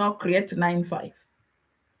 God did not create 9-5.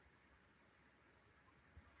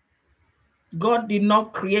 God did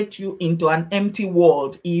not create you into an empty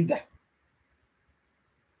world either.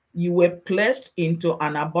 You were placed into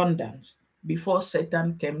an abundance before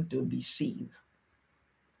Satan came to deceive.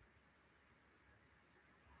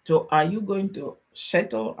 So are you going to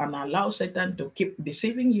settle and allow Satan to keep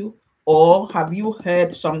deceiving you? Or have you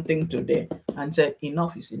heard something today and said,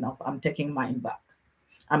 enough is enough, I'm taking mine back?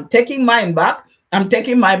 I'm taking mine back. I'm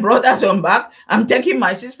taking my brother's own back. I'm taking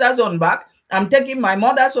my sister's own back. I'm taking my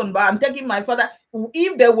mother's own back. I'm taking my father.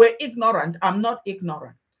 If they were ignorant, I'm not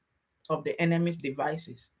ignorant of the enemy's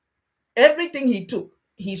devices. Everything he took,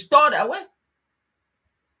 he stored away.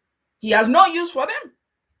 He has no use for them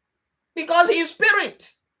because he is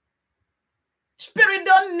spirit. Spirit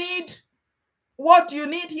don't need what you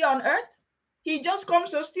need here on earth. He just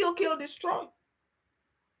comes to steal, kill, destroy.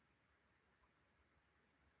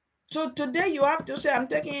 So today you have to say, I'm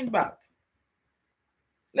taking it back.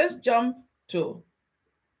 Let's jump to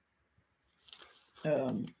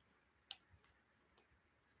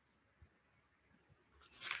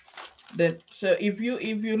so if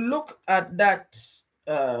you look at that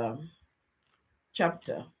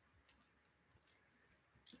chapter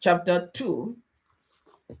 2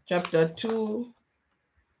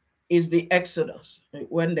 is the Exodus,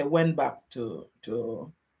 when they went back to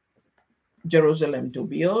Jerusalem to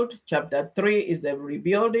build. Chapter 3 is the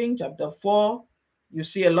rebuilding. Chapter 4, you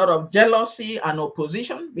see a lot of jealousy and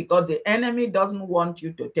opposition because the enemy doesn't want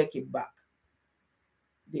you to take it back.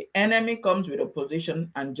 The enemy comes with opposition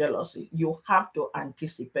and jealousy. You have to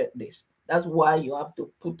anticipate this. That's why you have to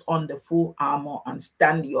put on the full armor and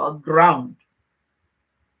stand your ground.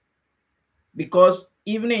 Because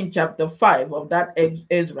even in chapter 5 of that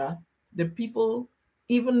Ezra, the people,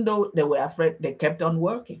 even though they were afraid, they kept on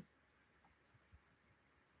working.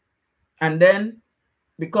 And then,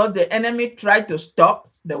 because the enemy tried to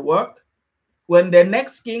stop the work, when the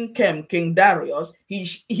next king came, King Darius,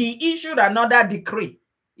 he issued another decree.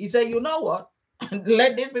 He said, you know what?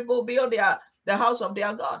 Let these people build the house of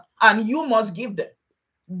their God. And you must give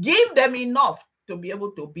them enough to be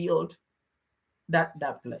able to build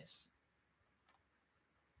that place.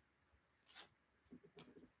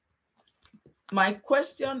 My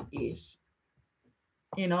question is,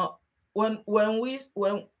 when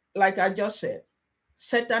like I just said,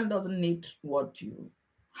 Satan doesn't need what you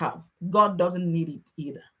have. God doesn't need it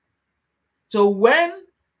either. So when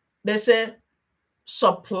they say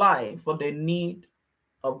supply for the need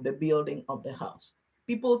of the building of the house,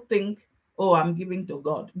 people think, oh, I'm giving to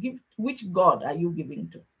God. Which God are you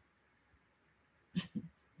giving to?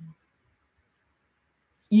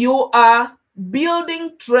 You are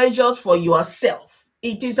building treasures for yourself.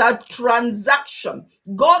 It is a transaction.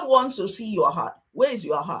 God wants to see your heart. Where is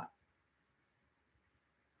your heart?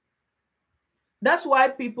 That's why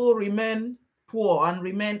people remain poor and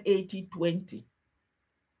remain 80-20.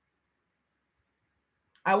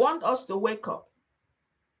 I want us to wake up.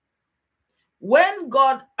 When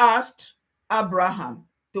God asked Abraham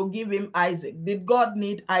to give him Isaac, did God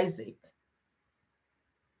need Isaac?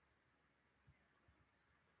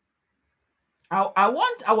 I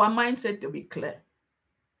want our mindset to be clear.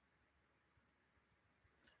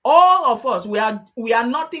 All of us, we are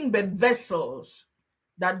nothing but vessels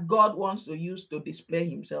that God wants to use to display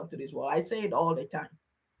himself to this world. I say it all the time.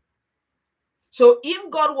 So if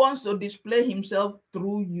God wants to display himself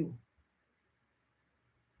through you,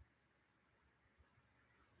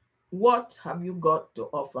 what have you got to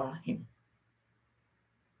offer him?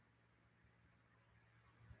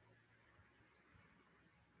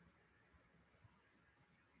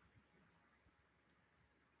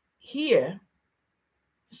 Here,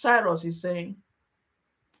 Cyrus is saying,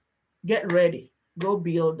 get ready, go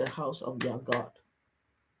build the house of your God.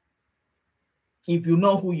 If you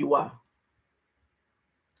know who you are.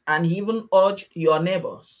 And he even urged your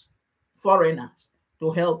neighbors, foreigners,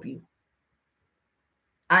 to help you.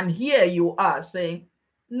 And here you are saying,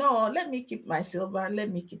 no, let me keep my silver, let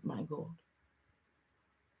me keep my gold.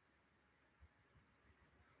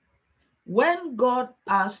 When God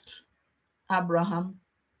asked Abraham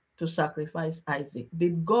to sacrifice Isaac,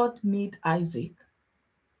 did God need Isaac?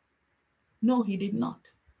 No, he did not.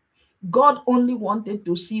 God only wanted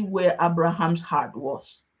to see where Abraham's heart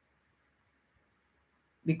was.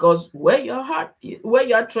 Because where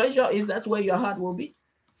your treasure is, that's where your heart will be.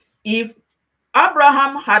 If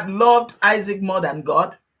Abraham had loved Isaac more than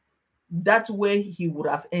God, that's where he would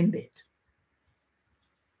have ended.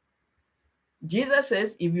 Jesus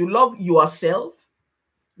says, if you love yourself,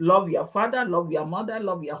 love your father, love your mother,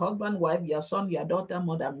 love your husband, wife, your son, your daughter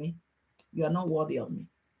more than me, you are not worthy of me.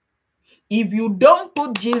 If you don't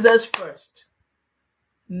put Jesus first,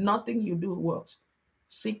 nothing you do works.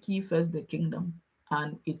 Seek ye first the kingdom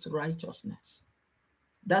and its righteousness.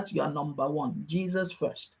 That's your number one. Jesus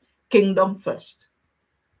first, kingdom first.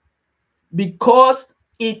 Because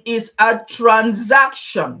it is a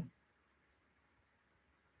transaction.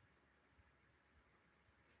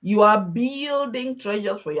 You are building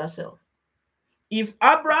treasures for yourself. If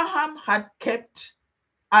Abraham had kept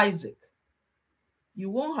Isaac, You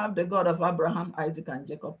won't have the God of Abraham, Isaac, and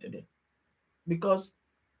Jacob today, because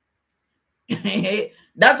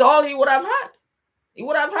that's all he would have had. He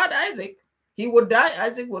would have had Isaac. He would die,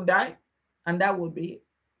 Isaac would die, and that would be it.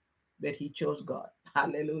 But he chose God.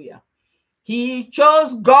 Hallelujah. He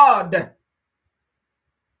chose God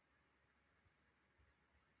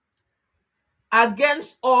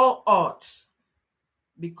against all odds,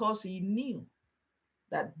 because he knew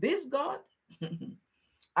that this God,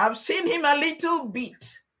 I've seen him a little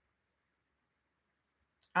bit.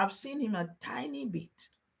 I've seen him a tiny bit.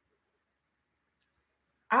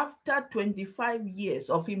 After 25 years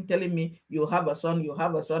of him telling me, you have a son, you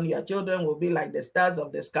have a son, your children will be like the stars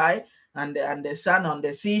of the sky and the sun on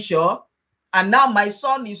the seashore. And now my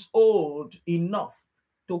son is old enough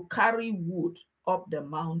to carry wood up the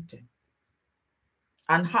mountain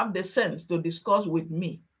and have the sense to discuss with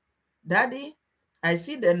me, Daddy, I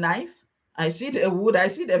see the knife, I see the wood, I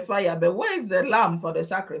see the fire, but where is the lamb for the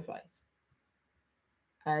sacrifice?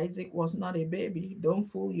 Isaac was not a baby. Don't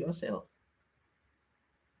fool yourself.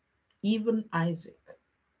 Even Isaac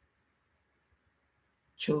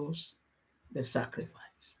chose the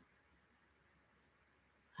sacrifice.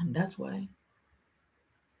 And that's why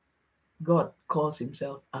God calls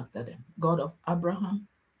himself after them, God of Abraham,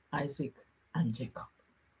 Isaac, and Jacob.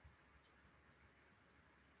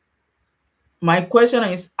 My question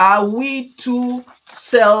is, are we too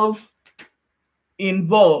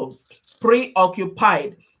self-involved,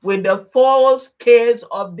 preoccupied with the false cares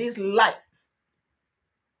of this life,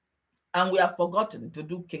 and we have forgotten to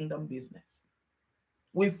do kingdom business?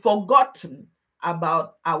 We've forgotten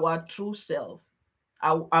about our true self,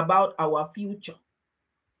 about our future.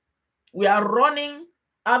 We are running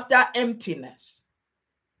after emptiness.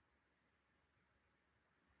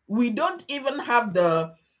 We don't even have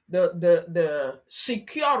the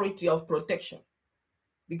security of protection.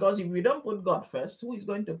 Because if we don't put God first, who is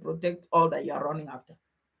going to protect all that you are running after?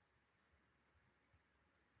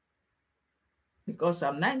 Because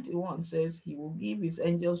Psalm 91 says he will give his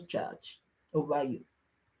angels charge over you.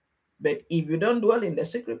 But if you don't dwell in the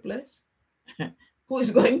secret place, who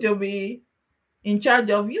is going to be in charge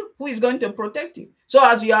of you? Who is going to protect you? So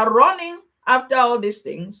as you are running after all these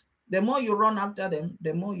things, the more you run after them,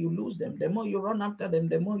 the more you lose them. The more you run after them,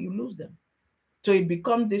 the more you lose them. So it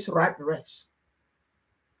becomes this rat race.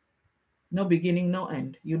 No beginning, no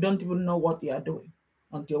end. You don't even know what you are doing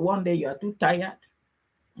until one day you are too tired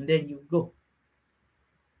and then you go.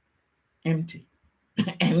 Empty.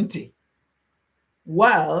 Empty.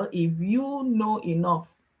 While if you know enough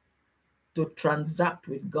to transact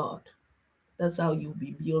with God, that's how you'll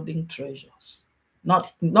be building treasures.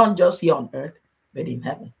 Not just here on earth, but in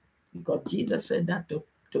heaven. Because Jesus said that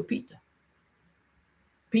to Peter.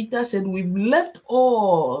 Peter said, we've left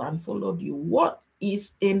all and followed you. What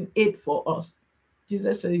is in it for us?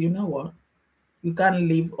 Jesus said, you know what? You can't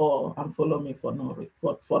leave all and follow me for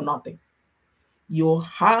nothing. You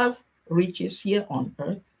have riches here on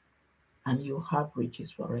earth, and you have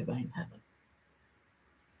riches forever in heaven.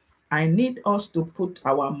 I need us to put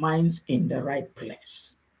our minds in the right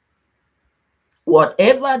place.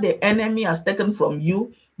 Whatever the enemy has taken from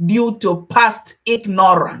you due to past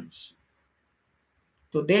ignorance,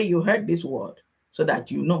 today you heard this word so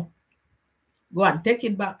that you know. Go and take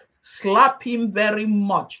it back. Slap him very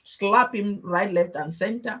much. Slap him right, left, and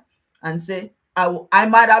center and say, I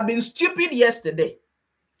might have been stupid yesterday.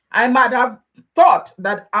 I might have thought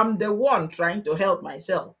that I'm the one trying to help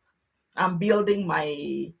myself. I'm building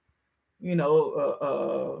my,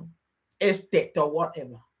 estate or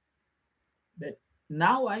whatever. But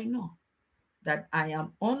now I know that I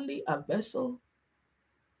am only a vessel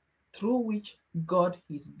through which God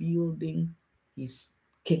is building his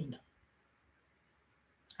kingdom.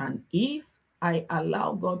 And if I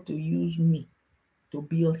allow God to use me to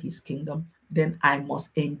build his kingdom, then I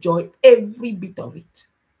must enjoy every bit of it.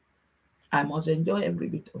 I must enjoy every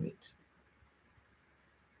bit of it.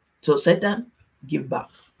 So Satan, give back.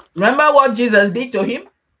 Remember what Jesus did to him?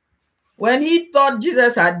 When he thought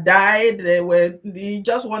Jesus had died, he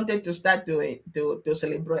just wanted to start to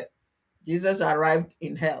celebrate. Jesus arrived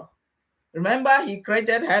in hell. Remember, he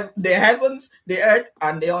created the heavens, the earth,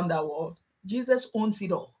 and the underworld. Jesus owns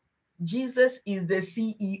it all. Jesus is the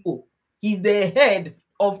CEO. He's the head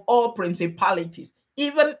of all principalities.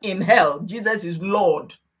 Even in hell, Jesus is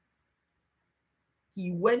Lord.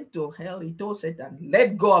 He went to hell. He told Satan,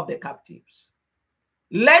 let go of the captives.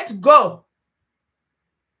 Let go.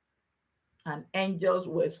 And angels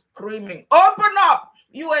were screaming, open up,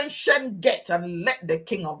 you ancient gate, and let the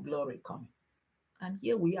King of glory come. And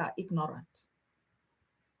here we are, ignorant.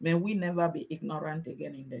 May we never be ignorant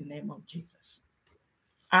again in the name of Jesus.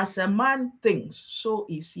 As a man thinks, so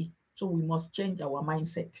is he. So we must change our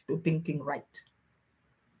mindset to thinking right.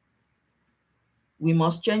 We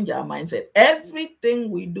must change our mindset. Everything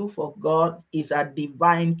we do for God is a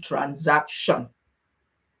divine transaction.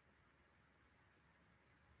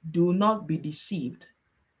 Do not be deceived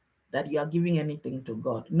that you are giving anything to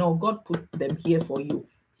God. No, God put them here for you.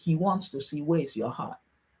 He wants to see where is your heart.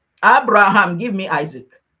 Abraham, give me Isaac.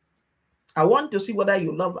 I want to see whether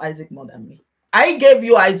you love Isaac more than me. I gave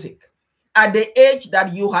you Isaac at the age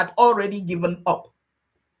that you had already given up.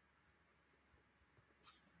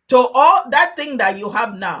 So all that thing that you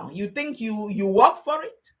have now, you think you work for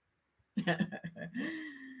it?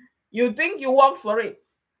 You think you work for it?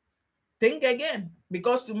 Think again,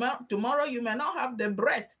 because tomorrow you may not have the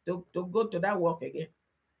breath to go to that work again.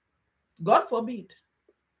 God forbid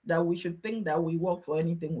that we should think that we work for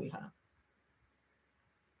anything we have.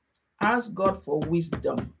 Ask God for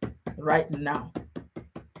wisdom right now.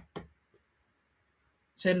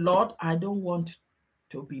 Say, Lord, I don't want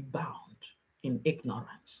to be bound in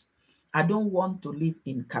ignorance. I don't want to live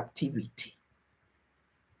in captivity.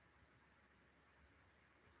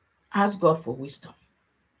 Ask God for wisdom.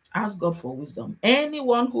 Ask God for wisdom.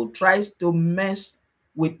 Anyone who tries to mess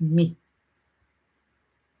with me,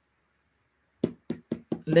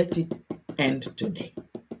 let it end today.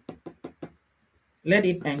 Let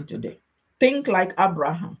it end today. Think like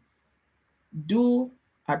Abraham. Do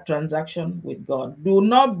a transaction with God. Do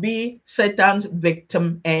not be Satan's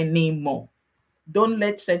victim anymore. Don't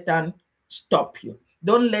let Satan stop you.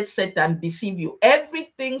 Don't let Satan deceive you.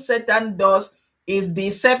 Everything Satan does is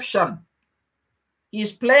deception.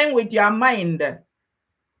 He's playing with your mind.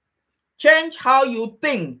 Change how you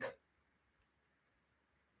think.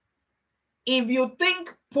 If you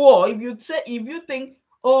think poor, if you think,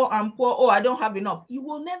 oh, I'm poor, oh, I don't have enough, you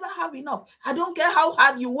will never have enough. I don't care how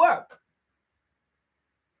hard you work.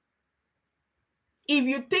 If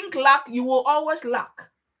you think lack, you will always lack.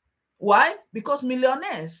 Why? Because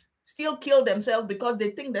millionaires still kill themselves because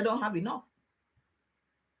they think they don't have enough.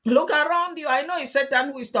 Look around you. I know it's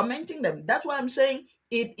Satan who is tormenting them. That's why I'm saying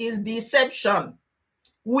it is deception.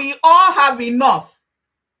 We all have enough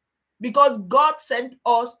because God sent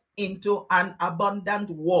us into an abundant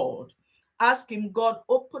world. Ask him, God,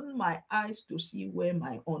 open my eyes to see where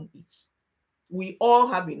my own is. We all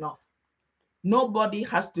have enough. Nobody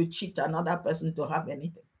has to cheat another person to have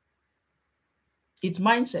anything. It's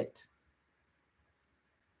mindset.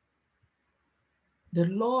 The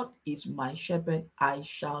Lord is my shepherd, I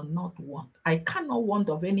shall not want. I cannot want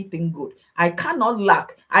of anything good. I cannot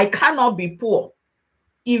lack. I cannot be poor.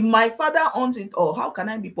 If my Father owns it all, how can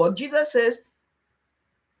I be poor? Jesus says,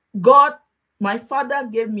 God, my Father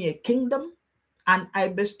gave me a kingdom, and I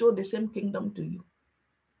bestow the same kingdom to you.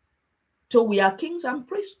 So we are kings and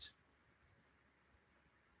priests.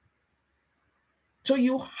 So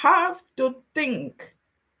you have to think,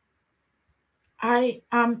 I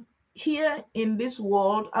am here in this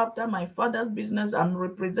world after my Father's business. I'm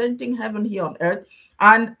representing heaven here on earth,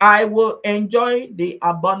 and I will enjoy the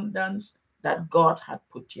abundance that God had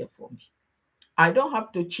put here for me. I don't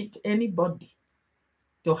have to cheat anybody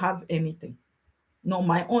to have anything. No,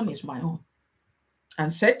 my own is my own.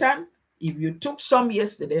 And Satan, if you took some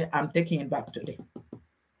yesterday, I'm taking it back today.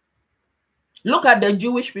 Look at the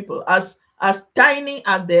Jewish people. As tiny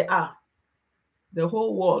as they are, the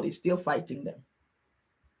whole world is still fighting them.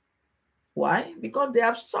 Why? Because they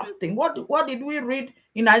have something. What did we read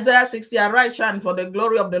in Isaiah 60? Arise, shine, for the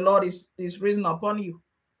glory of the Lord is risen upon you.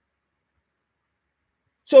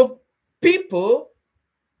 So people,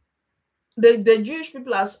 the Jewish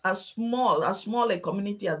people, as small a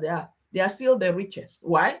community as they are still the richest.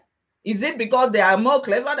 Why? Is it because they are more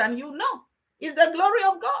clever than you? No. It's the glory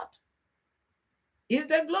of God. It's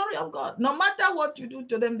the glory of God. No matter what you do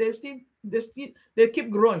to them, they keep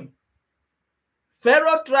growing.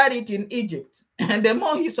 Pharaoh tried it in Egypt, and the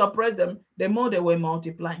more he suppressed them, the more they were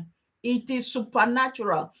multiplying. It is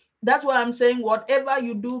supernatural. That's why I'm saying whatever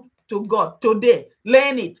you do to God today,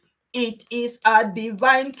 learn it. It is a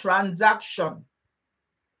divine transaction.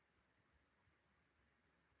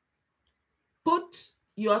 Put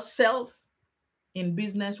yourself in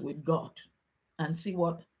business with God and see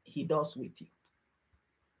what he does with you.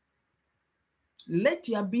 Let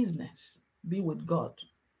your business be with God.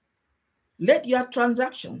 Let your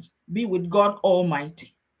transactions be with God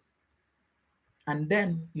Almighty. And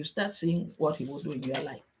then you start seeing what he will do in your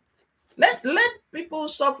life. Let people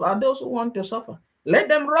suffer, those who want to suffer. Let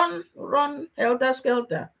them run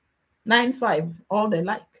helter-skelter, 9-5, all they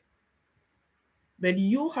like. But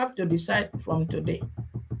you have to decide from today,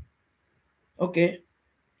 okay,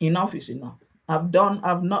 enough is enough. I've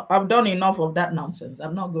done enough of that nonsense.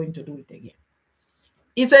 I'm not going to do it again.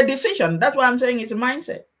 It's a decision. That's why I'm saying it's a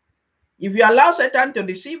mindset. If you allow Satan to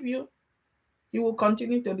deceive you, he will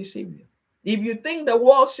continue to deceive you. If you think the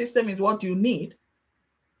world system is what you need,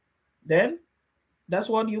 then that's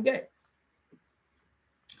what you get.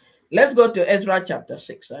 Let's go to Ezra chapter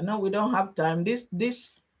 6. I know we don't have time. This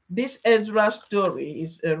Ezra story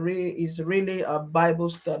is really a Bible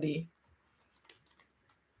study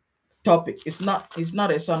topic. It's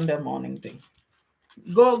not a Sunday morning thing.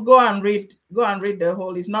 Go and read the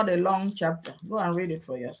whole. It's not a long chapter. Go and read it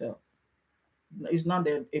for yourself. It's not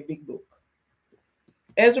a big book.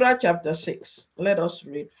 Ezra chapter 6. Let us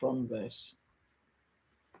read from verse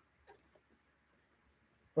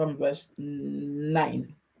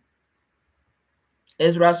 9.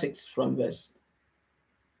 Ezra 6 from verse.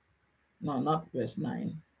 No, not verse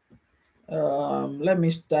 9. Let me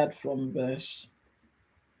start from verse.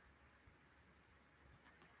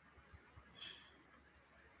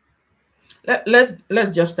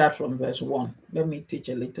 Let's just start from verse 1. Let me teach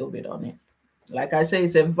a little bit on it. Like I say,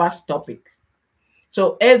 it's a vast topic.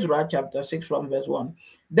 So Ezra chapter 6 from verse 1.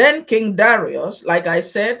 Then King Darius, like I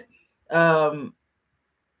said,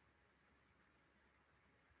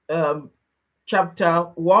 chapter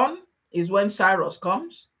 1 is when Cyrus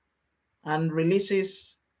comes and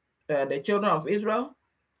releases the children of Israel.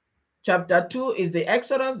 Chapter 2 is the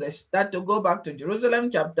Exodus. They start to go back to Jerusalem.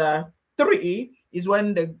 Chapter 3 is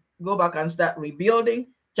when they go back and start rebuilding.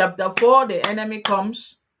 Chapter 4, the enemy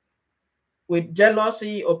comes with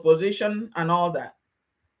jealousy, opposition, and all that.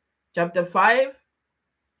 Chapter 5,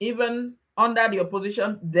 even under the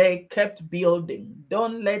opposition, they kept building.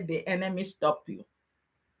 Don't let the enemy stop you.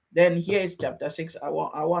 Then here is chapter 6. I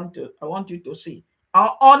want you to see.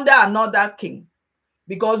 Under another king.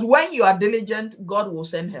 Because when you are diligent, God will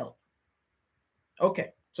send help.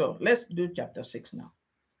 Okay, so let's do chapter 6 now.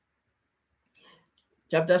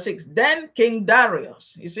 Chapter 6. Then King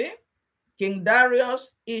Darius, you see, King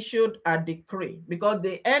Darius issued a decree because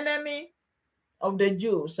the enemy of the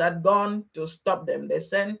Jews had gone to stop them. They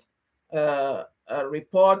sent a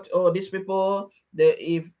report, oh, these people,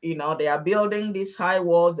 if they are building these high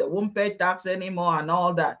walls, they won't pay tax anymore and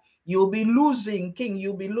all that. You'll be losing, king,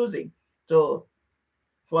 you'll be losing. So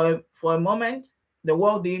for a moment, the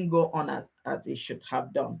world didn't go on as it should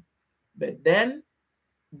have done. But then,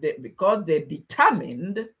 because they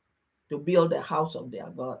determined to build a house of their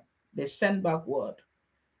God, they sent back word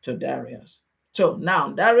to Darius. So now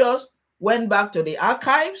Darius went back to the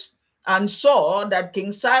archives and saw that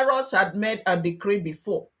King Cyrus had made a decree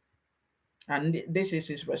before. And this is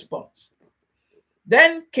his response.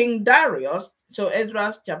 Then King Darius, so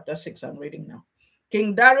Ezra chapter 6, I'm reading now.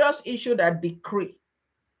 King Darius issued a decree.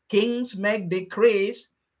 Kings make decrees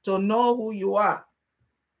to know who you are.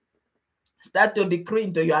 Start to decree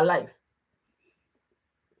into your life.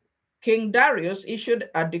 King Darius issued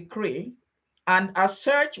a decree, and a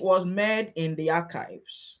search was made in the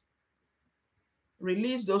archives.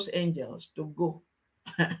 Release those angels to go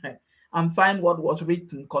and find what was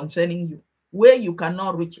written concerning you. Where you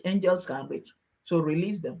cannot reach, angels can reach. So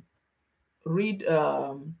release them. Read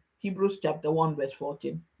Hebrews chapter 1 verse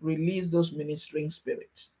 14. Release those ministering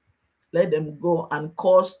spirits. Let them go and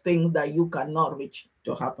cause things that you cannot reach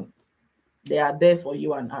to happen. They are there for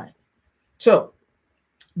you and I. So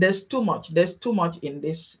there's too much. There's too much in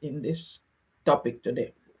this topic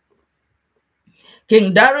today.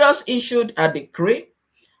 King Darius issued a decree,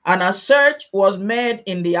 and a search was made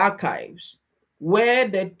in the archives where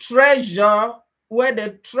the treasures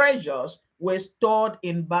were stored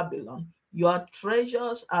in Babylon. Your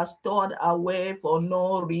treasures are stored away for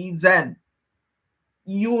no reason.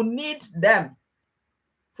 You need them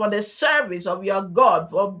for the service of your God,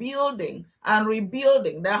 for building and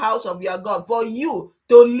rebuilding the house of your God, for you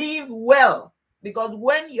to live well. Because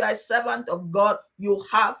when you are a servant of God, you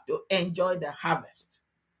have to enjoy the harvest.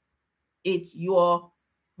 It's your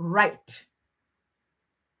right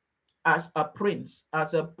as a prince,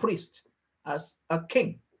 as a priest, as a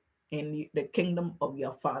king in the kingdom of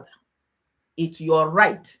your Father. It's your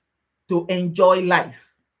right to enjoy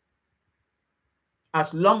life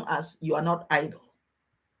as long as you are not idle.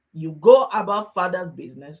 You go about Father's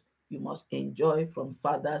business, you must enjoy from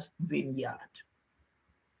Father's vineyard.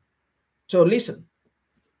 So listen.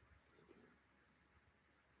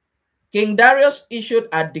 King Darius issued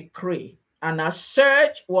a decree, and a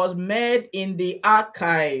search was made in the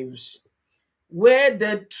archives where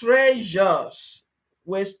the treasures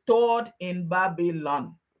were stored in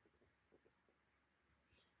Babylon.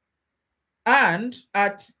 And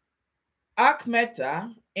at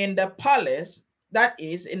Akhmeta in the palace, that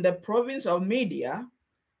is in the province of Media,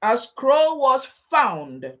 a scroll was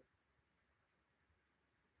found,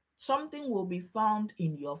 something will be found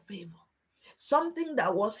in your favor. Something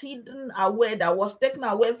that was hidden away, that was taken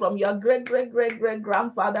away from your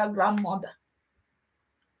great-great-great-great-grandfather, grandmother.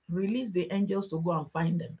 Release the angels to go and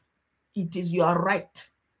find them. It is your right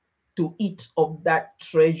to eat of that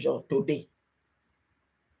treasure today.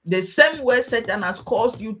 The same way Satan has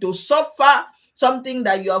caused you to suffer something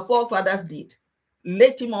that your forefathers did,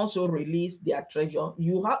 let him also release their treasure.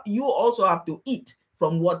 You also have to eat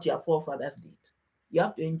from what your forefathers did. You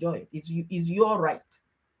have to enjoy it. It's your right.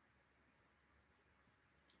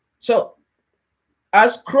 So, a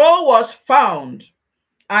scroll was found,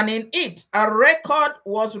 and in it a record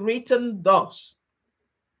was written thus.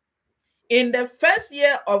 In the first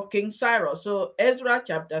year of King Cyrus, so Ezra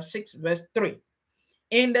chapter 6, verse 3.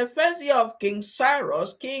 In the first year of King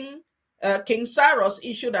Cyrus, King Cyrus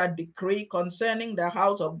issued a decree concerning the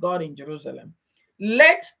house of God in Jerusalem.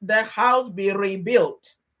 Let the house be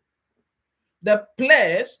rebuilt, the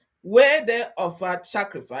place where they offered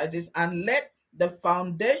sacrifices, and let the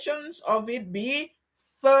foundations of it be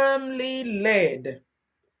firmly laid.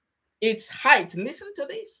 Its height, listen to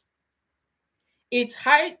this, its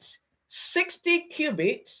height 60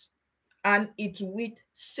 cubits and its width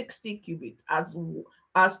 60 cubits,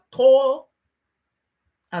 as tall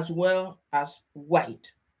as well as wide,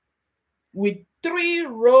 with 3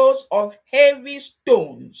 rows of heavy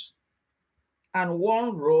stones and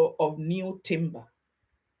 1 row of new timber.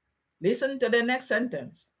 Listen to the next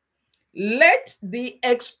sentence. Let the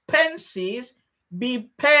expenses be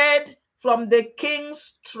paid from the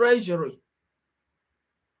king's treasury.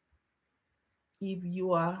 If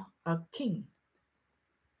you are a king,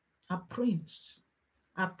 a prince,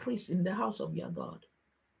 a priest in the house of your God,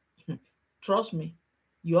 trust me,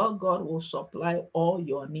 your God will supply all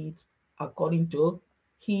your needs according to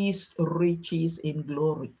his riches in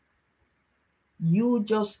glory. You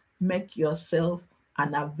just make yourself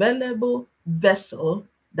an available vessel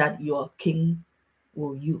that your king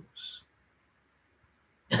will use.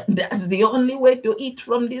 That's the only way to eat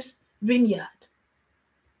from this vineyard.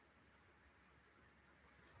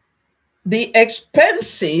 The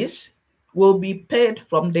expenses will be paid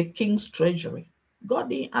from the king's treasury. God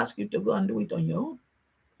didn't ask you to go and do it on your own.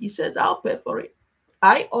 He says, I'll pay for it.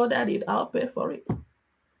 I ordered it, I'll pay for it.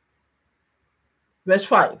 Verse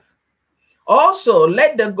 5. Also,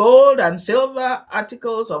 let the gold and silver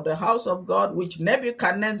articles of the house of God, which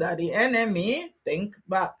Nebuchadnezzar, the enemy, think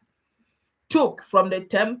back, took from the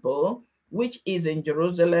temple, which is in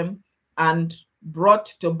Jerusalem, and brought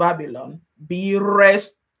to Babylon, be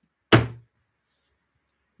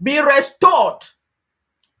restored.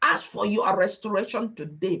 As for your restoration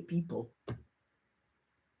today, people,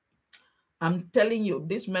 I'm telling you,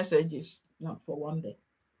 this message is not for one day.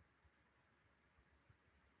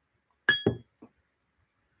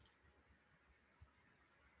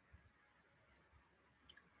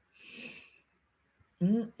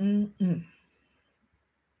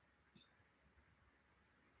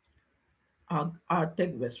 I'll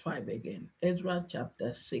take verse 5 again. Ezra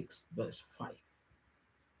chapter 6, verse 5.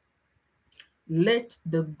 Let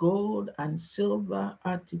the gold and silver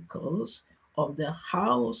articles of the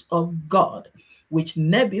house of God, which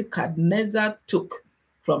Nebuchadnezzar took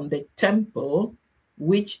from the temple,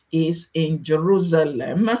 which is in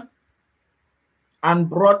Jerusalem, and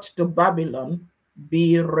brought to Babylon,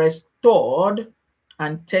 be restored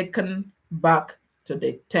and taken back to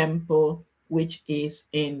the temple which is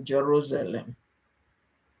in Jerusalem,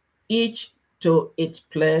 each to its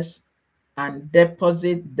place, and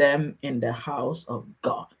deposit them in the house of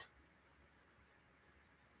God.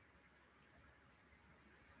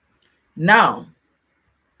 Now,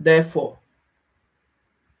 therefore,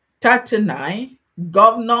 39,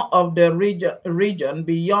 governor of the region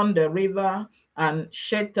beyond the river, and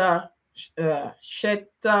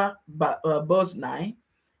Boznai,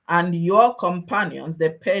 and your companions, the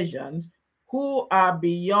Persians, who are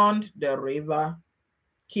beyond the river,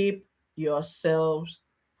 keep yourselves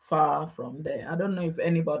far from there. I don't know if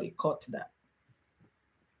anybody caught that.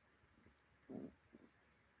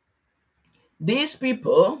 These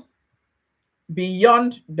people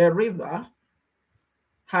beyond the river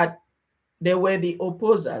they were the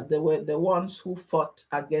opposers. They were the ones who fought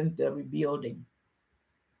against the rebuilding.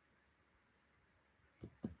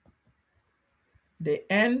 The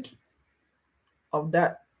end of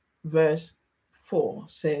that verse 4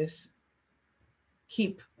 says,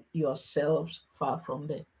 keep yourselves far from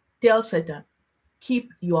there. Tell Satan,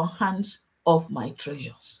 keep your hands off my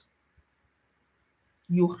treasures.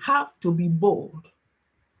 You have to be bold.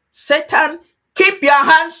 Satan, keep your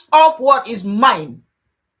hands off what is mine.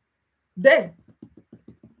 There.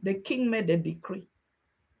 the king made a decree.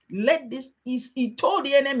 Let this, he told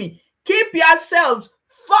the enemy, keep yourselves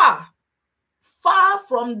far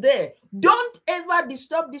from there. Don't ever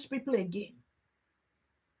disturb these people again.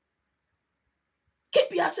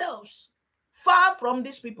 Keep yourselves far from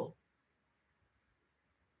these people.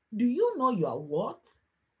 Do you know your worth?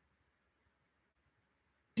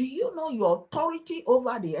 Do you know your authority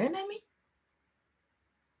over the enemy?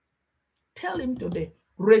 Tell him today,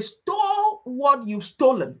 restore what you've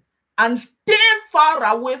stolen and stay far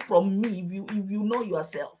away from me if you know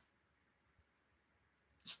yourself.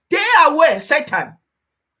 Stay away, Satan.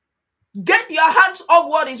 Get your hands off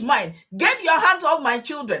what is mine. Get your hands off my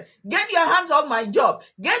children. Get your hands off my job.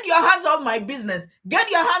 Get your hands off my business. Get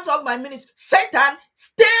your hands off my ministry. Satan,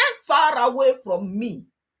 stay far away from me.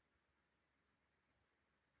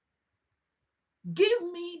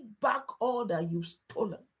 Give me back all that you've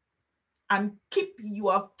stolen and keep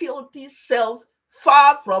your filthy self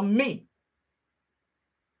far from me.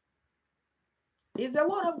 It's the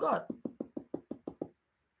word of God.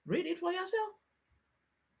 Read it for yourself.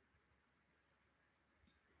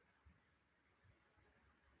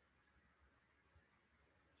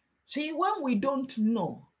 See, when we don't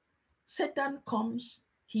know, Satan comes,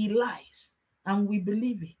 he lies, and we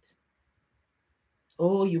believe it.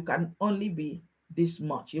 Oh, you can only be this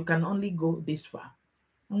much. You can only go this far.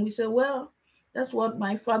 And we say, well, that's what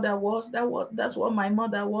my father was. That's what my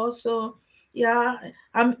mother was. So, yeah,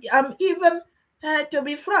 I'm even, to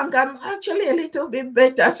be frank, I'm actually a little bit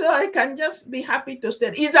better. So I can just be happy to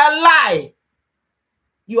stay. It's a lie.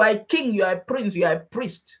 You are a king. You are a prince. You are a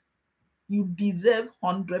priest. You deserve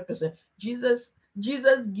 100%. Jesus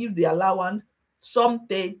gives the allowance, some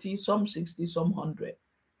 30, some 60, some 100.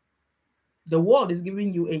 The world is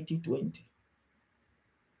giving you 80-20.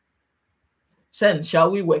 Saints, shall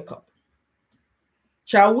we wake up?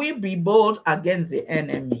 Shall we be bold against the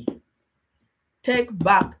enemy? Take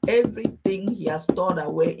back everything he has stored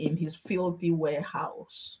away in his filthy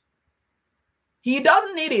warehouse. He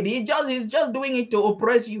doesn't need it. He's just doing it to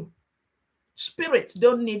oppress you. Spirits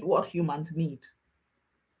don't need what humans need.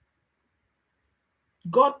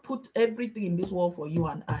 God put everything in this world for you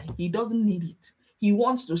and I. He doesn't need it. He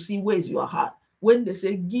wants to see where is your heart. When they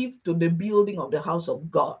say give to the building of the house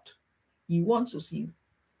of God, he wants to see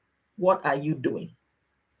what are you doing.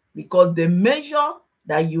 Because the measure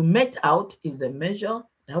that you met out is the measure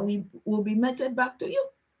that will be meted back to you.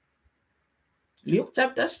 Luke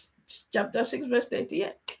chapter 6, verse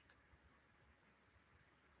 38.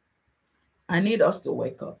 I need us to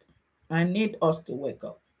wake up. I need us to wake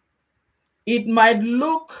up. It might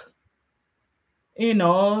look,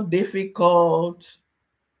 difficult,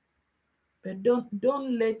 but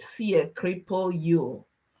don't let fear cripple you.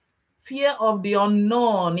 Fear of the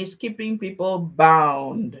unknown is keeping people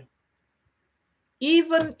bound.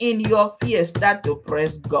 Even in your fear, start to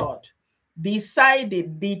praise God.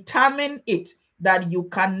 Determine it that you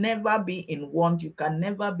can never be in want, you can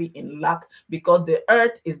never be in lack, because the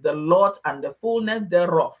earth is the Lord and the fullness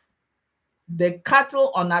thereof. The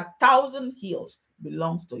cattle on 1,000 hills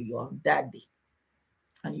belongs to your daddy,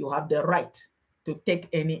 and you have the right to take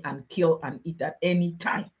any and kill and eat at any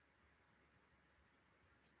time.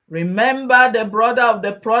 Remember the brother of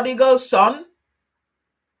the prodigal son?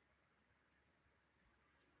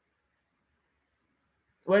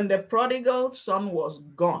 When the prodigal son was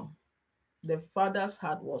gone, the father's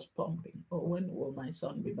heart was pumping. Oh, when will my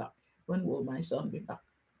son be back? When will my son be back?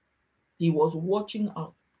 He was watching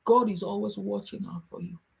out. God is always watching out for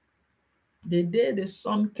you. The day the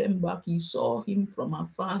son came back, he saw him from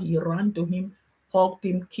afar. He ran to him, hugged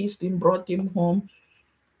him, kissed him, brought him home,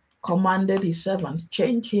 commanded his servant,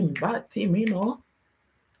 change him, bathe him,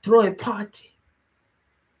 throw a party.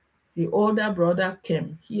 The older brother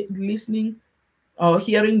came, listening or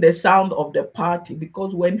hearing the sound of the party,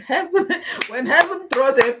 because when heaven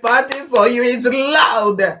throws a party for you, it's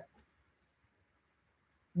loud.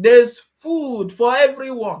 There's food for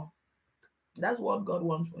everyone. That's what God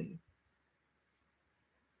wants for you.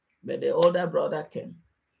 But the older brother came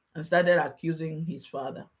and started accusing his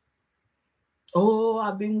father. Oh,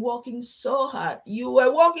 I've been working so hard. You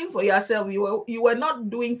were working for yourself. You were not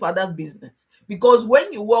doing father's business. Because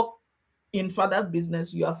when you work in father's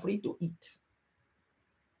business, you are free to eat.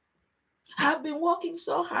 I've been working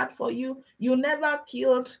so hard for you. You never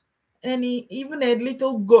killed even a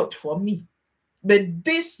little goat for me. But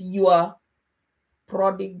this your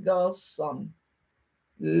prodigal son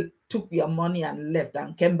took your money and left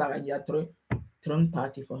and came back, and you're throwing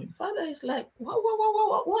party for him. Father is like,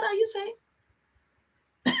 what are you saying?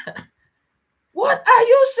 What are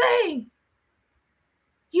you saying?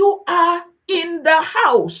 You are in the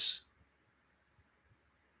house.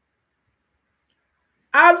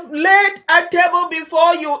 laid a table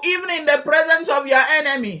before you, even in the presence of your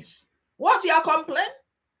enemies. What's your complaint?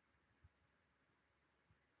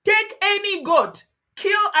 Take any goat,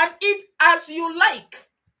 kill and eat as you like.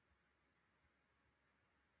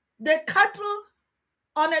 The cattle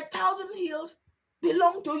on 1,000 hills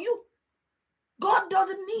belong to you. God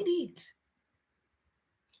doesn't need it.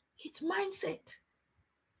 It's mindset.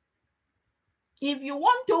 If you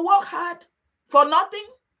want to work hard for nothing,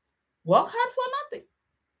 work hard for nothing.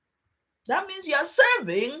 That means you are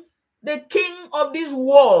serving the king of this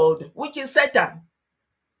world, which is Satan.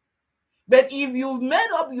 But if you've made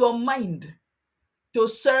up your mind to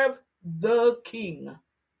serve the king,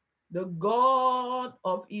 the God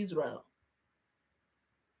of Israel,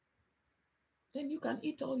 then you can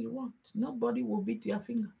eat all you want. Nobody will beat your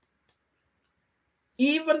finger.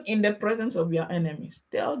 Even in the presence of your enemies,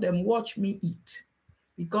 tell them, watch me eat.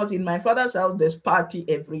 Because in my father's house, there's party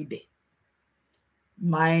every day.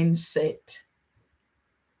 Mindset.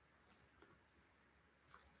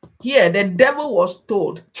 Here, the devil was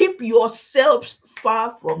told, keep yourselves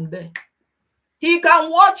far from there. He can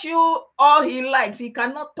watch you all he likes. He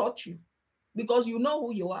cannot touch you because you know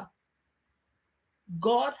who you are.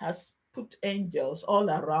 God has put angels all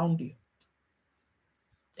around you.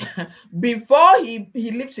 Before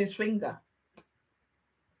he lifts his finger.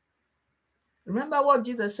 Remember what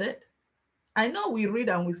Jesus said? I know we read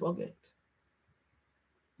and we forget.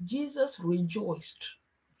 Jesus rejoiced.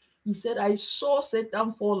 He said, I saw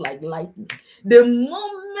Satan fall like lightning. The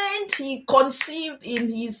moment he conceived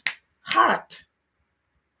in his heart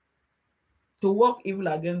to work evil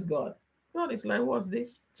against God, God is like, what's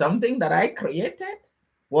this? Something that I created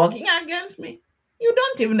working against me? You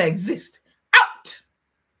don't even exist. Out!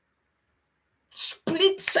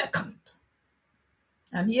 Split second.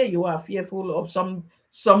 And here you are fearful of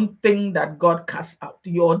something that God cast out.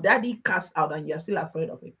 Your daddy cast out and you're still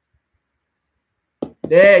afraid of it.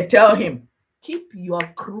 They tell him, keep your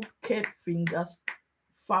crooked fingers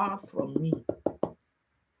far from me.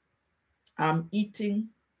 I'm eating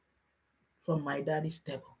from my daddy's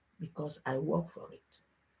table because I work for it.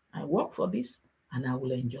 I work for this and I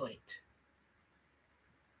will enjoy it.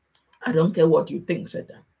 I don't care what you think,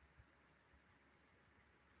 Satan.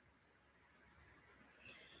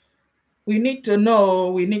 We need to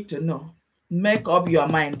know. Make up your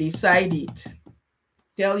mind, decide it.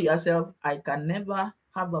 Tell yourself, I can never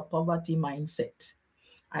have a poverty mindset.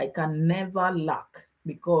 I can never lack,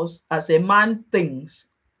 because as a man thinks,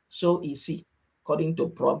 so is he, according to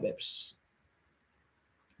Proverbs.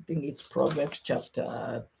 I think it's Proverbs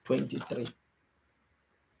chapter 23.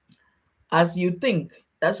 As you think,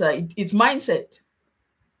 it's mindset.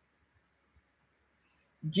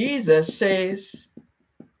 Jesus says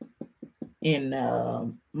in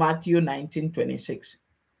Matthew 19:26,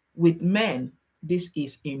 with men, this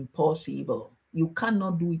is impossible. You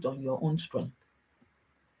cannot do it on your own strength.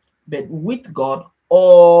 But with God,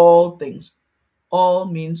 all things. All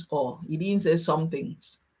means all. He didn't say some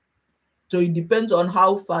things. So it depends on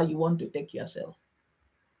how far you want to take yourself.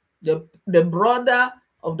 The brother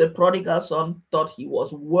of the prodigal son thought he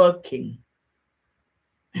was working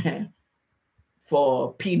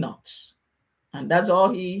for peanuts. And that's all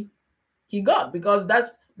he got, because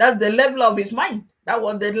that's the level of his mind. That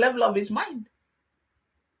was the level of his mind.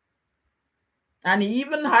 And he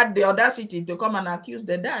even had the audacity to come and accuse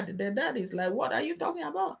the dad. The dad is like, what are you talking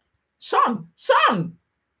about? Son,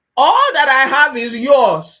 all that I have is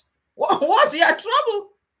yours. What's your trouble?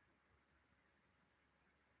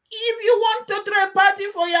 If you want to throw a party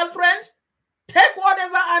for your friends, take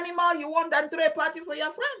whatever animal you want and throw a party for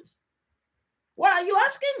your friends. Why are you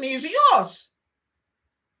asking me? It's yours.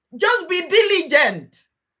 Just be diligent.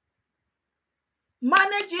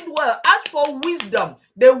 Manage it well. Ask for wisdom.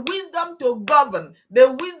 The wisdom to govern.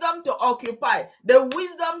 The wisdom to occupy. The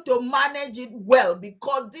wisdom to manage it well,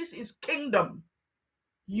 because this is kingdom.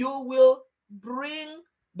 You will bring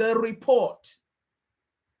the report.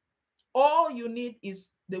 All you need is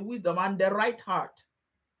the wisdom and the right heart.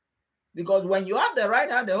 Because when you have the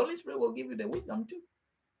right heart, the Holy Spirit will give you the wisdom too.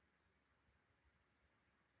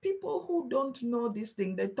 People who don't know this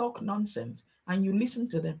thing, they talk nonsense and you listen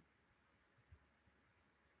to them.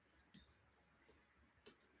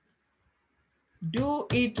 Do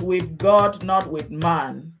it with God, not with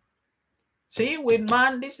man. See, with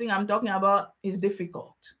man, this thing I'm talking about is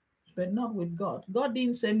difficult, but not with God. God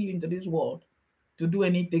didn't send you into this world to do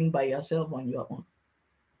anything by yourself on your own.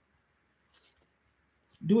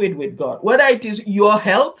 Do it with God. Whether it is your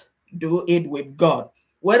health, do it with God.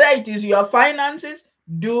 Whether it is your finances,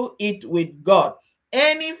 do it with God.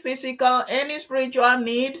 Any physical, any spiritual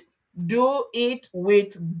need, do it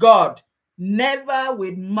with God. Never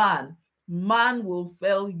with man. Man will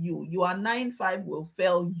fail you. Your 9-5 will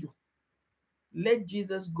fail you. Let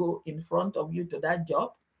Jesus go in front of you to that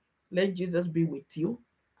job. Let Jesus be with you,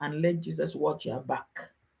 and let Jesus watch your back.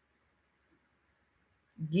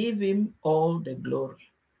 Give him all the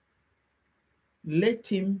glory. Let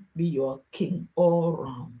him be your king all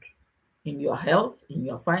round. In your health, in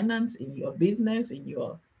your finance, in your business, in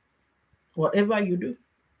your whatever you do.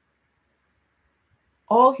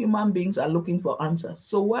 All human beings are looking for answers.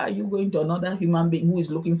 So why are you going to another human being who is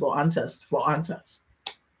looking for answers?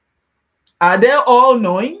 Are they all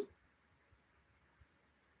knowing?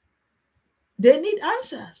 They need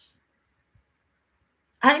answers.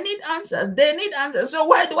 I need answers. They need answers. So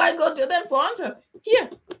why do I go to them for answers? Here,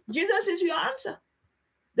 Jesus is your answer.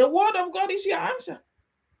 The word of God is your answer.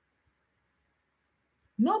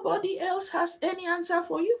 Nobody else has any answer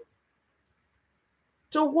for you.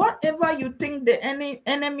 So whatever you think the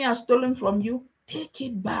enemy has stolen from you, take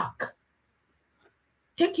it back.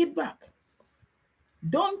 Take it back.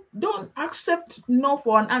 Don't accept no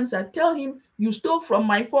for an answer. Tell him, you stole from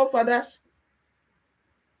my forefathers.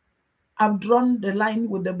 I've drawn the line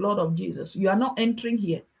with the blood of Jesus. You are not entering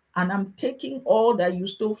here. And I'm taking all that you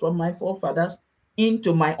stole from my forefathers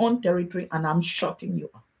into my own territory, and I'm shutting you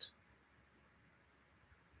out.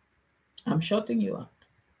 I'm shutting you out.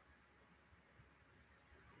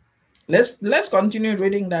 Let's continue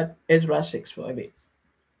reading that Ezra 6 for a bit.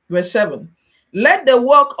 Verse 7. Let the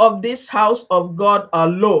work of this house of God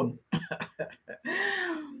alone.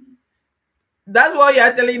 That's what you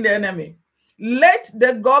are telling the enemy. Let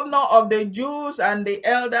the governor of the Jews and the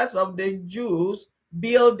elders of the Jews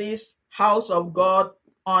build this house of God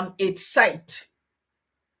on its site.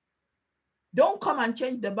 Don't come and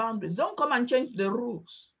change the boundaries. Don't come and change the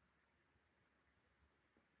rules.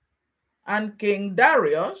 And King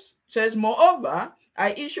Darius says, moreover,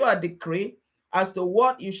 I issue a decree as to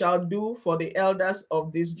what you shall do for the elders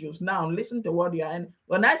of these Jews. Now, listen to what you are in.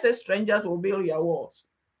 When I say strangers will build your walls,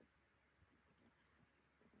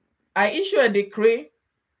 I issue a decree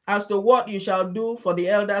as to what you shall do for the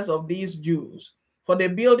elders of these Jews, for the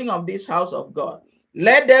building of this house of God.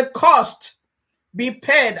 Let the cost be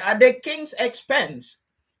paid at the king's expense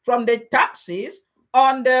from the taxes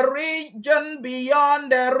on the region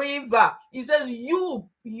beyond the river. He says,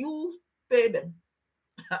 you pay them.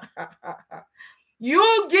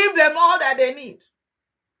 You give them all that they need.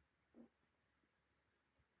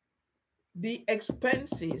 The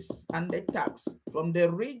expenses and the tax from the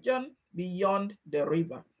region beyond the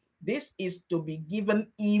river. This is to be given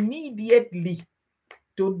immediately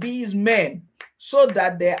to these men so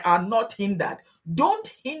that they are not hindered. Don't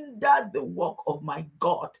hinder the work of my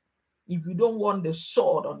God if you don't want the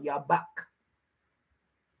sword on your back.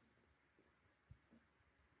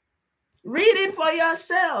 Read it for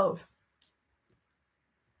yourself.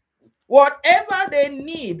 Whatever they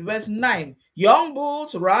need, verse 9, young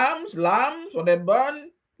bulls, rams, lambs for the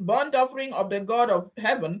burnt offering of the God of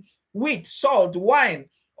heaven, wheat, salt, wine,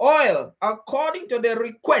 oil, according to the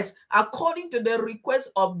request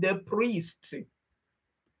of the priest.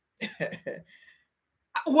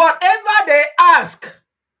 Whatever they ask,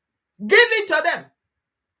 give it to them.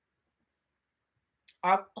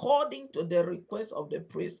 According to the request of the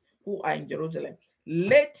priests who are in Jerusalem,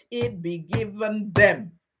 let it be given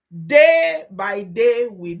them day by day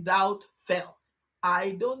without fail.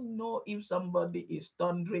 I don't know if somebody is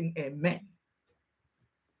thundering amen.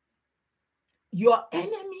 Your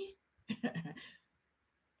enemy,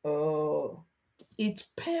 oh, it's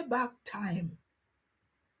payback time.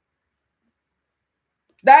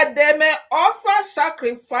 That they may offer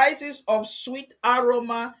sacrifices of sweet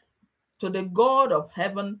aroma to the God of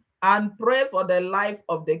heaven and pray for the life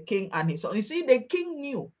of the king and his son. You see, the king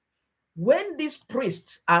knew when these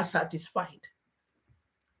priests are satisfied,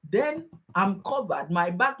 then I'm covered.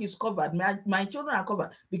 My back is covered. My children are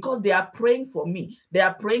covered because they are praying for me. They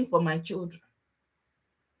are praying for my children.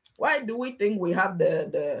 Why do we think we have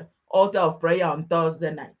the altar of prayer on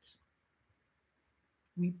Thursday nights?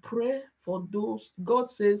 We pray for those.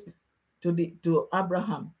 God says to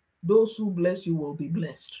Abraham, those who bless you will be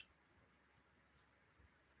blessed.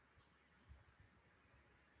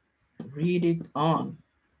 Read it on.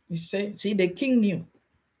 You say, see, the king knew.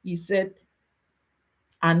 He said,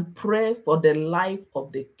 and pray for the life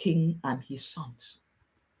of the king and his sons.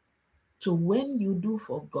 So when you do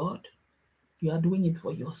for God, you are doing it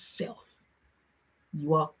for yourself.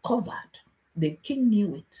 You are covered. The king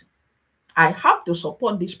knew it. I have to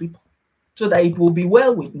support these people so that it will be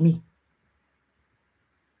well with me.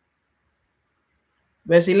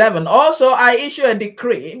 Verse 11, also I issue a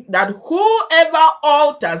decree that whoever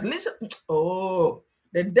alters, listen, oh,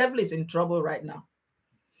 The devil is in trouble right now.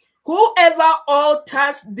 Whoever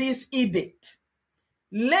alters this edict,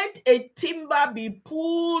 let a timber be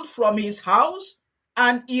pulled from his house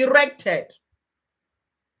and erected,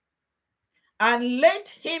 and let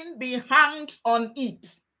him be hanged on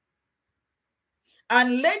it,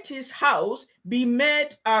 and let his house be made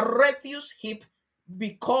a refuse heap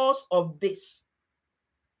because of this.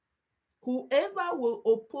 Whoever will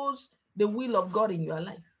oppose the will of God in your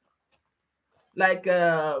life, like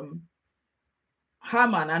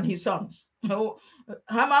Haman and his sons.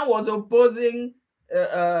 Haman was opposing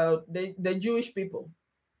the Jewish people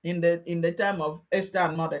in the time of Esther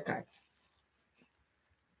and Mordecai.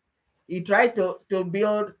 He tried to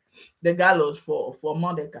build the gallows for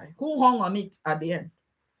Mordecai. Who hung on it at the end?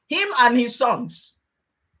 Him and his sons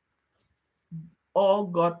all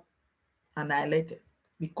got annihilated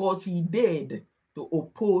because he dared to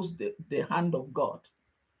oppose the hand of God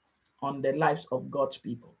on the lives of God's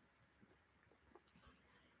people.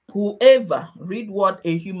 Whoever, read what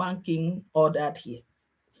a human king ordered here.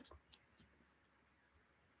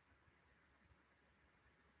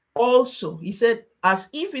 Also, he said, as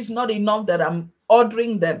if it's not enough that I'm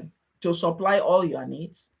ordering them to supply all your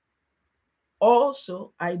needs,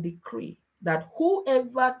 also I decree that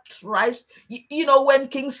whoever tries, when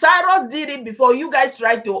King Cyrus did it before, you guys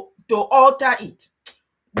tried to alter it.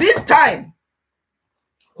 This time,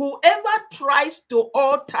 whoever tries to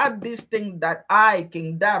alter this thing that I,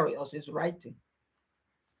 King Darius, is writing,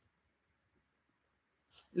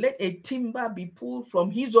 let a timber be pulled from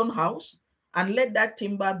his own house, and let that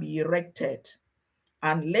timber be erected,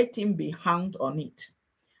 and let him be hanged on it,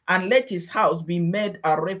 and let his house be made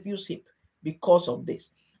a refuse heap because of this.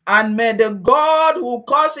 And may the God who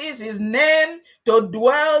causes his name to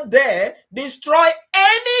dwell there destroy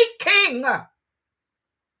any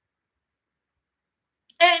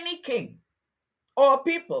king or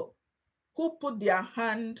people who put their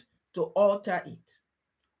hand to alter it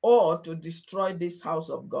or to destroy this house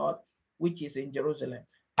of God, which is in Jerusalem.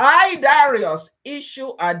 I, Darius,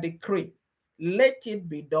 issue a decree. Let it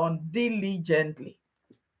be done diligently.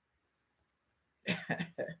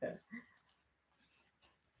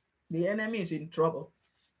 The enemy is in trouble.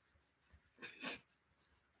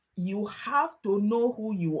 You have to know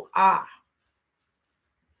who you are.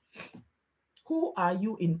 Who are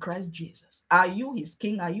you in Christ Jesus? Are you his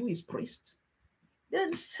king? Are you his priest?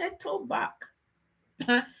 Then settle back.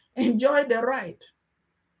 Enjoy the ride.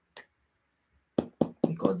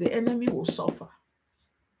 Because the enemy will suffer.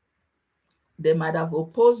 They might have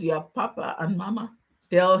opposed your papa and mama.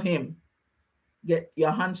 Tell him, get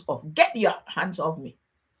your hands off. Get your hands off me.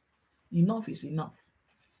 Enough is enough.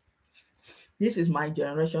 This is my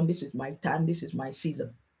generation. This is my time. This is my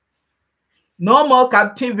season. No more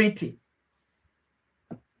captivity.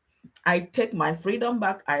 I take my freedom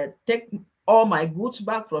back. I take all my goods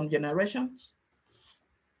back from generations.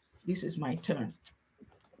 This is my turn.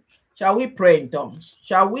 Shall we pray in tongues?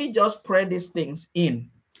 Shall we just pray these things in?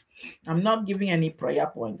 I'm not giving any prayer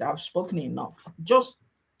point. I've spoken enough. Just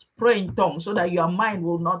pray in tongues so that your mind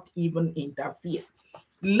will not even interfere.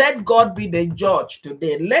 Let God be the judge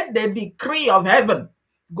today. Let the decree of heaven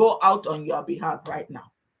go out on your behalf right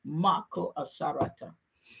now. Marco Asarata.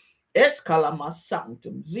 Eskalama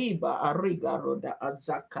Sanctum. Ziba Ariga Roda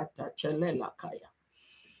Azakata Chelela Kaya.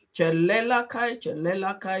 Chelela Kai,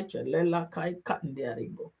 Chelela Kai, Chelela Kai,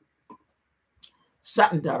 Katnderigo.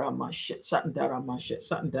 Satndaramashe, Satndaramashe,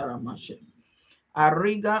 Satndaramashe.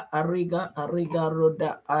 Ariga, Ariga, Ariga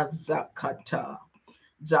Roda Azakata.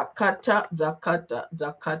 Zakata, Zakata,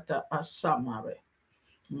 Zakata Asamare.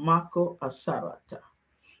 Mako Asarata.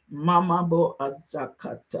 Mamabo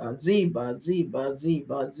Azakata. Ziba, Ziba,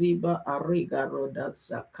 Ziba, Ziba, Ariga Roda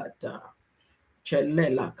Zakata.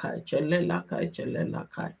 Chelelakai, Chelelakai,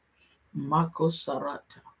 Chelelakai. Mako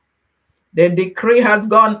Sarata. The decree has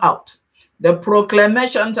gone out. The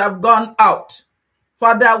proclamations have gone out.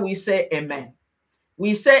 Father, we say amen.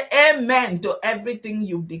 We say amen to everything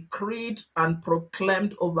you decreed and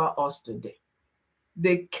proclaimed over us today.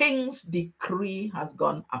 The king's decree has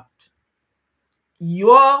gone out.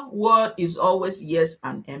 Your word is always yes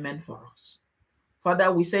and amen for us.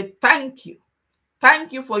 Father, we say thank you.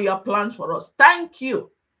 Thank you for your plans for us. Thank you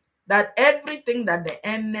that everything that the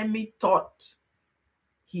enemy thought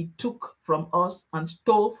he took from us and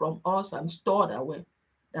stole from us and stored away,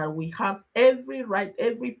 that we have every right,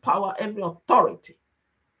 every power, every authority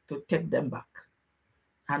to take them back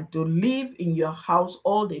and to live in your house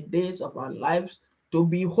all the days of our lives, to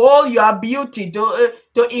behold your beauty, to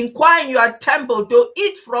inquire in your temple, to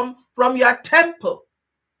eat from your temple,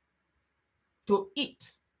 to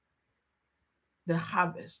eat the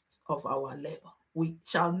harvest of our labor. we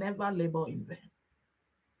shall never labor in vain.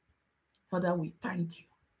 Father, we thank you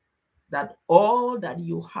that all that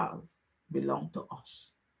you have belong to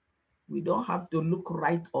us. We don't have to look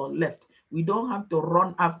right or left. We don't have to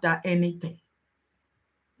run after anything.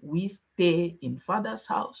 We stay in Father's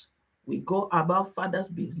house. We go about Father's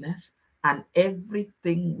business, and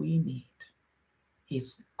everything we need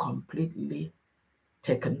is completely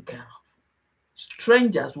taken care of.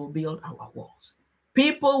 Strangers will build our walls.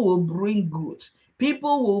 People will bring goods.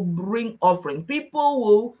 People will bring offering.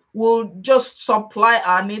 People will just supply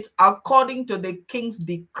our needs according to the king's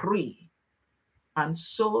decree. And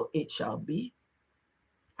so it shall be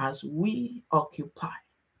as we occupy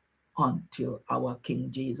until our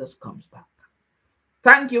King Jesus comes back.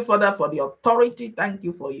 Thank you, Father, for the authority. Thank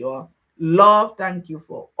you for your love. Thank you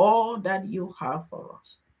for all that you have for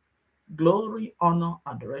us. Glory, honor,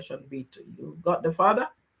 adoration be to you, God the Father,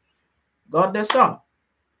 God the Son,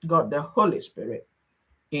 God the Holy Spirit.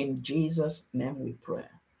 In Jesus' name we pray.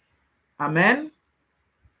 Amen.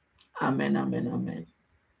 Amen, amen, amen.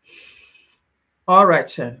 All right,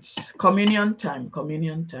 saints. Communion time,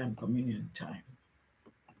 communion time, communion time.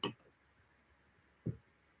 I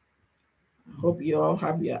hope you all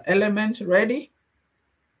have your elements ready.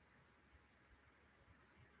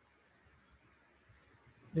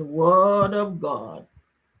 The Word of God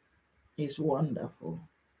is wonderful.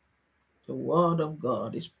 The Word of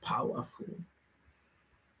God is powerful.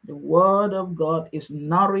 The Word of God is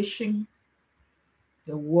nourishing.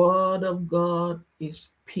 The Word of God is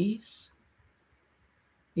peace.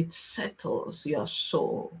 It settles your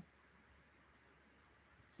soul.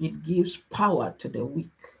 It gives power to the weak.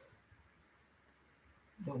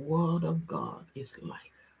 The Word of God is life.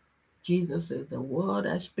 Jesus says, the word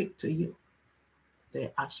I speak to you,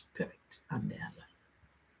 they are spirit and they are life.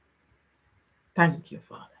 Thank you,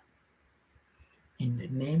 Father. In the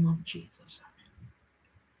name of Jesus.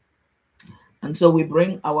 Amen. And so we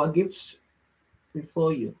bring our gifts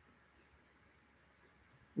before you.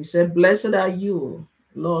 We say, blessed are you,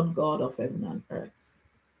 Lord God of heaven and earth.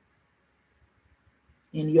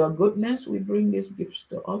 In your goodness, we bring these gifts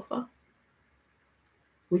to offer,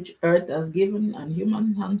 which earth has given and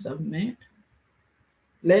human hands have made.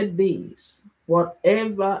 Let these,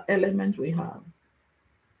 whatever element we have,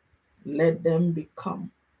 let them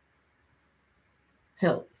become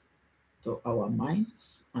health to our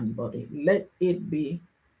minds and body. Let it be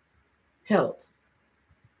health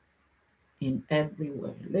in every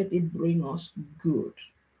way. Let it bring us good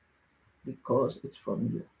because it's from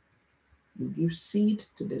you. You give seed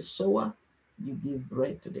to the sower, you give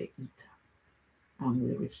bread to the eater. And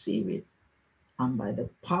we receive it. And by the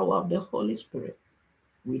power of the Holy Spirit,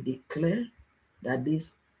 we declare that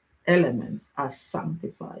these elements are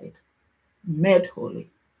sanctified, made holy,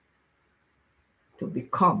 to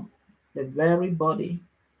become the very body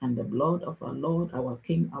and the blood of our Lord, our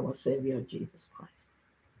King, our Savior, Jesus Christ.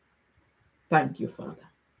 Thank you, Father.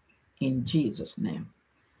 In Jesus' name.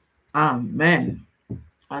 Amen.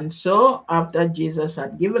 And so, after Jesus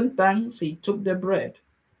had given thanks, he took the bread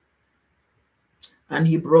and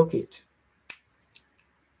he broke it.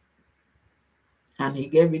 And he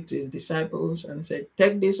gave it to his disciples and said,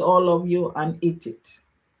 take this, all of you, and eat it.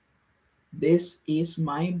 This is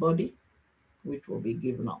my body, which will be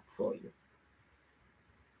given up for you.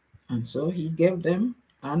 And so he gave them,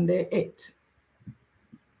 and they ate.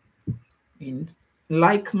 In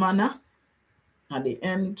like manner, at the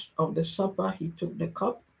end of the supper, he took the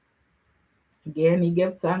cup. Again, he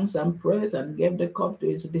gave thanks and praise and gave the cup to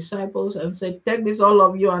his disciples and said, take this, all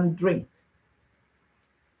of you, and drink.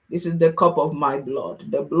 This is the cup of my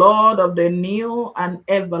blood, the blood of the new and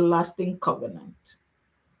everlasting covenant,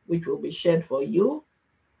 which will be shed for you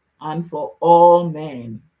and for all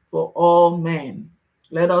men. For all men.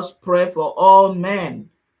 Let us pray for all men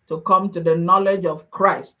to come to the knowledge of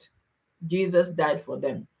Christ. Jesus died for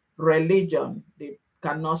them. Religion, they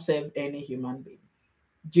cannot save any human being.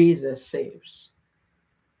 Jesus saves.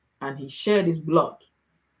 And he shed his blood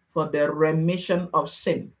for the remission of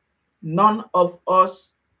sin. None of us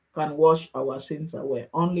can wash our sins away,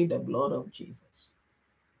 only the blood of Jesus.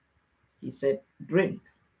 He said, drink.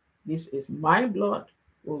 This is my blood,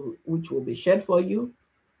 which will be shed for you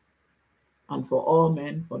and for all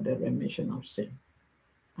men for the remission of sin.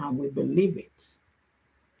 And we believe it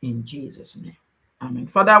in Jesus' name. Amen.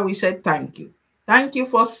 Father, we say thank you. Thank you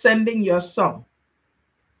for sending your son.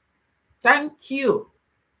 Thank you.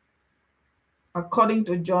 According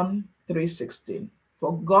to John 3:16,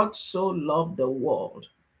 for God so loved the world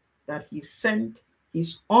that he sent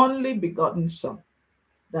his only begotten son,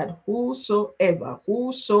 that whosoever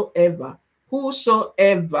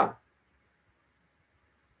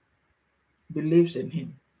believes in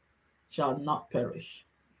him shall not perish,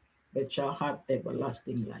 but shall have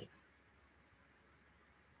everlasting life.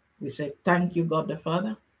 We say, thank you, God the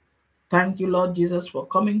Father. Thank you, Lord Jesus, for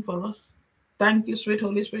coming for us. Thank you, sweet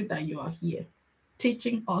Holy Spirit, that you are here,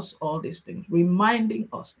 teaching us all these things, reminding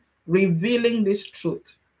us, revealing this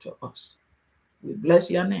truth to us. We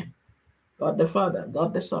bless your name, God the Father,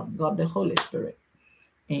 God the Son, God the Holy Spirit.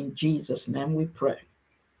 In Jesus' name we pray.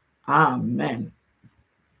 Amen.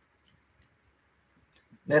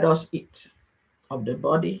 Let us eat of the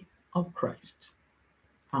body of Christ.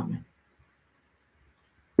 Amen.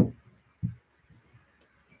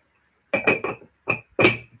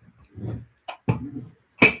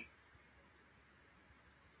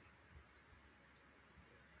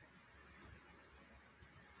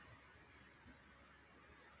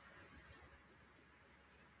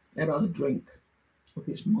 Let us drink of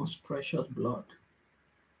his most precious blood.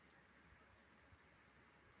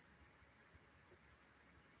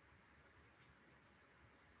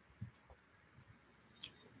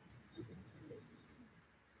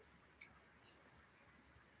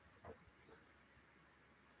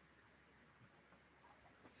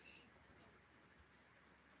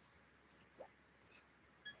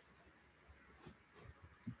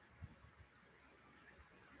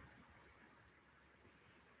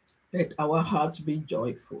 Let our hearts be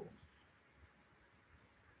joyful.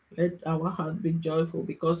 Let our heart be joyful,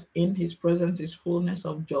 because in his presence is fullness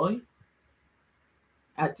of joy.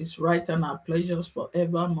 At his right hand are pleasures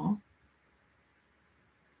forevermore.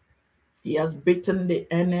 He has beaten the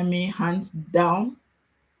enemy hands down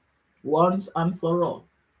once and for all.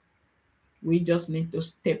 We just need to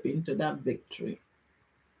step into that victory.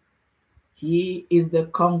 He is the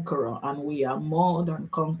conqueror, and we are more than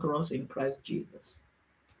conquerors in Christ Jesus.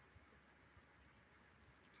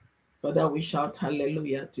 Father, we shout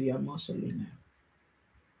hallelujah to your most holy name.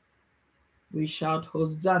 We shout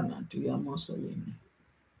Hosanna to your most holy name.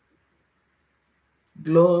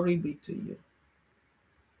 Glory be to you.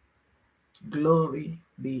 Glory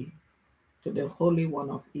be to the Holy One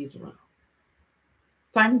of Israel.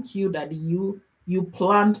 Thank you that you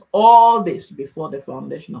planned all this before the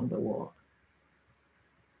foundation of the world.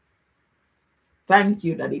 Thank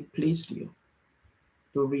you that it pleased you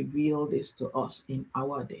to reveal this to us in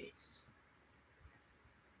our days.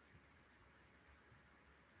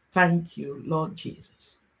 Thank you, Lord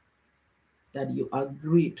Jesus, that you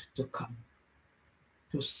agreed to come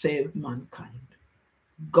to save mankind.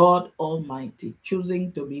 God Almighty,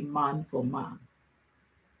 choosing to be man for man.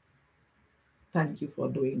 Thank you for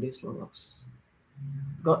doing this for us.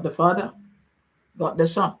 God the Father, God the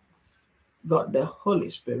Son, God the Holy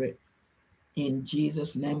Spirit. In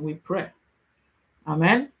Jesus' name we pray.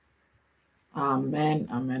 Amen. Amen.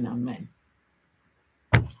 Amen. Amen.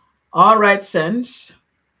 All right, saints.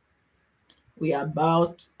 We are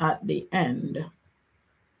about at the end.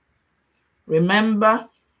 Remember,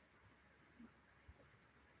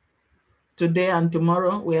 today and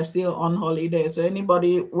tomorrow we are still on holiday. So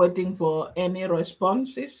anybody waiting for any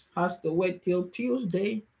responses has to wait till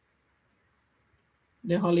Tuesday.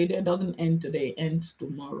 The holiday doesn't end today, it ends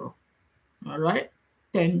tomorrow. All right,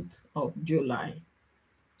 10th of July.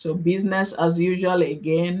 So business as usual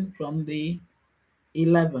again from the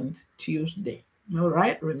 11th, Tuesday. All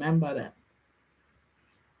right, remember that.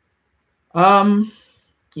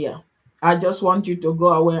 Yeah, I just want you to go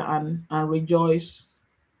away and rejoice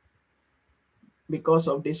because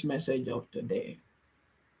of this message of today.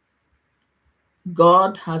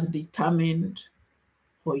 God has determined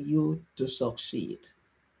for you to succeed.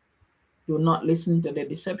 Do not listen to the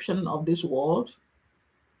deception of this world,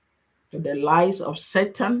 to the lies of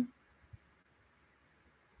Satan.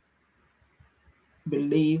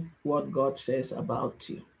 Believe what God says about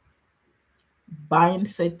you. Bind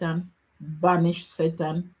Satan, banish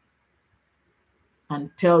Satan, and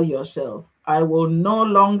tell yourself, I will no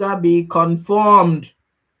longer be conformed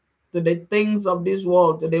to the things of this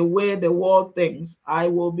world, to the way the world thinks. I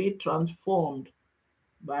will be transformed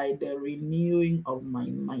by the renewing of my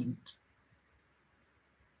mind.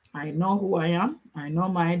 I know who I am. I know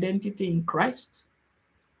my identity in Christ,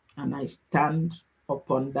 and I stand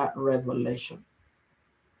upon that revelation.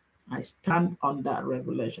 I stand on that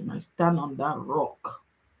revelation. I stand on that rock.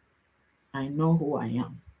 I know who I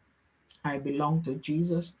am. I belong to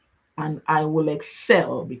Jesus, and I will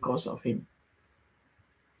excel because of him.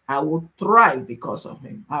 I will thrive because of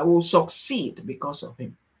him. I will succeed because of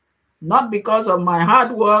him. Not because of my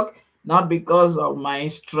hard work, not because of my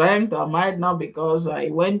strength, or not because I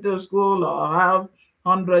went to school or have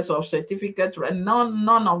hundreds of certificates.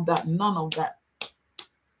 None of that. None of that.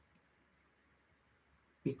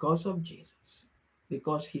 Because of Jesus.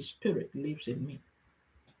 because his spirit lives in me.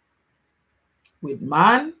 With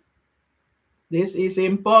man, this is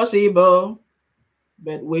impossible,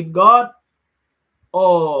 but with God,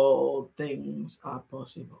 all things are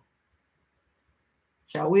possible.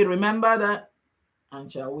 Shall we remember that,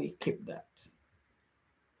 and shall we keep that?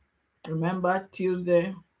 Remember,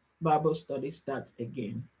 Tuesday Bible study starts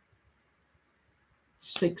again.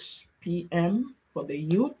 6 p.m. for the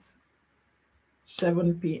youth,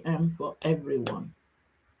 7 p.m. for everyone.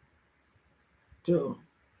 So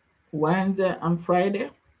Wednesday and Friday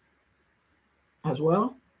as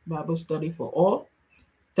well, Bible study for all.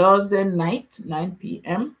 Thursday night, 9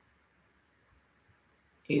 p.m.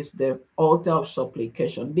 is the altar of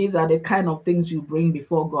supplication. These are the kind of things you bring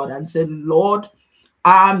before God and say, Lord,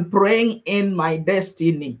 I'm praying in my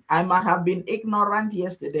destiny. I might have been ignorant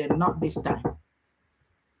yesterday, not this time.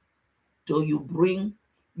 So you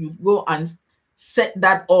go and set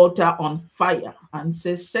that altar on fire and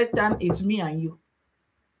say, Satan, it's me and you.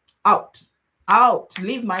 Out. Out.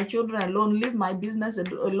 Leave my children alone. Leave my business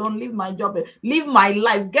alone. Leave my job. Leave my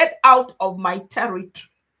life. Get out of my territory.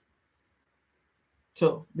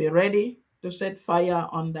 So be ready to set fire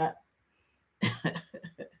on that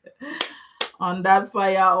on that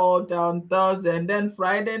fire altar on Thursday. And then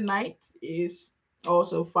Friday night is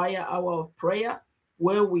also fire hour of prayer,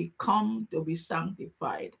 where we come to be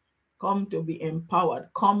sanctified, come to be empowered,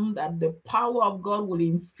 come that the power of God will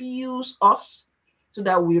infuse us so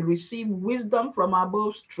that we receive wisdom from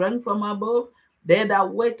above, strength from above. They that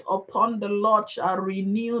wait upon the Lord shall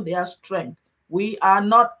renew their strength. We are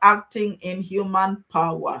not acting in human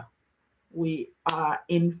power. We are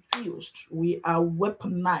infused. We are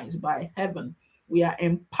weaponized by heaven. We are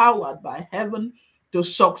empowered by heaven to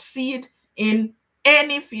succeed in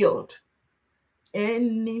any field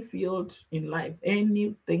in life,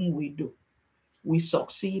 anything we do. We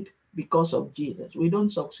succeed because of Jesus. We don't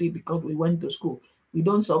succeed because we went to school. We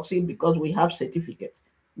don't succeed because we have certificates.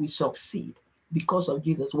 We succeed because of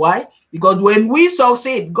Jesus. Why? Because when we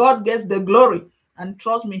succeed, God gets the glory. And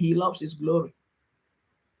trust me, he loves his glory.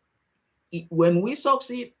 When we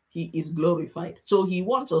succeed, he is glorified. So he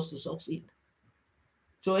wants us to succeed.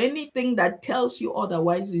 So anything that tells you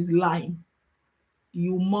otherwise is lying.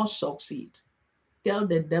 You must succeed. Tell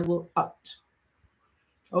the devil out.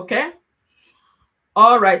 Okay?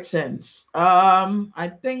 All right, saints.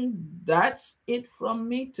 I think that's it from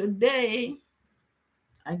me today.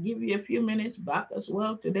 I give you a few minutes back as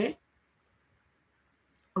well today.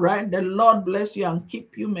 Right? The Lord bless you and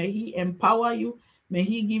keep you. May he empower you. May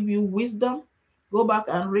he give you wisdom. Go back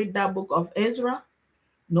and read that book of Ezra.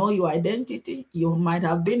 Know your identity. You might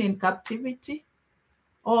have been in captivity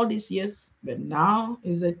all these years, but now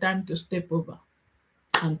is the time to step over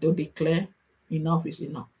and to declare enough is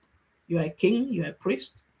enough. You are a king, you are a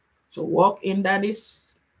priest. So walk in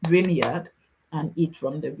Daddy's vineyard and eat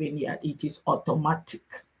from the vineyard. It is automatic.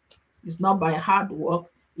 It's not by hard work.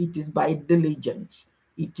 It is by diligence.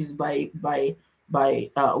 It is by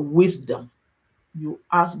wisdom. You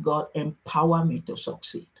ask God, empower me to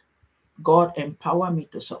succeed. God, empower me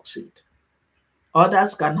to succeed.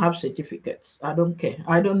 Others can have certificates. I don't care.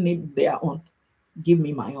 I don't need their own. Give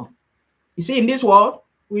me my own. You see, in this world,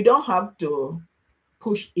 we don't have to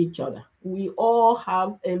push each other. We all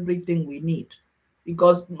have everything we need.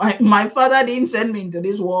 Because my father didn't send me into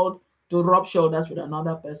this world to rub shoulders with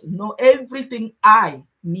another person. No, everything I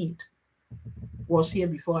need was here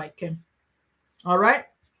before I came. All right?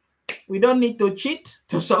 We don't need to cheat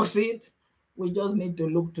to succeed. We just need to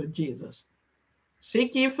look to Jesus.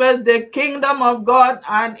 Seek ye first the kingdom of God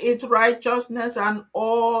and its righteousness, and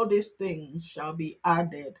all these things shall be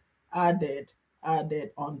added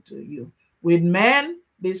unto you. With men,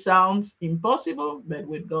 this sounds impossible, but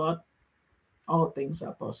with God, all things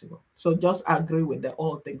are possible. So just agree with the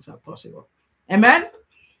all things are possible. Amen?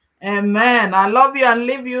 Amen. I love you and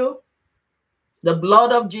leave you. The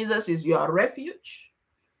blood of Jesus is your refuge.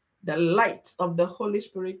 The light of the Holy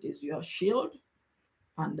Spirit is your shield.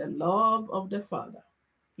 And the love of the Father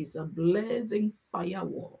is a blazing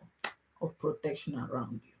firewall of protection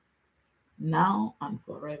around you, now and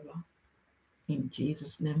forever. In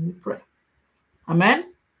Jesus' name we pray.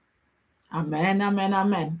 Amen. Amen, amen,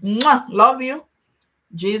 amen. Mwah! Love you.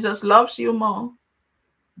 Jesus loves you more.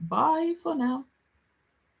 Bye for now.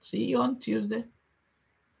 See you on Tuesday.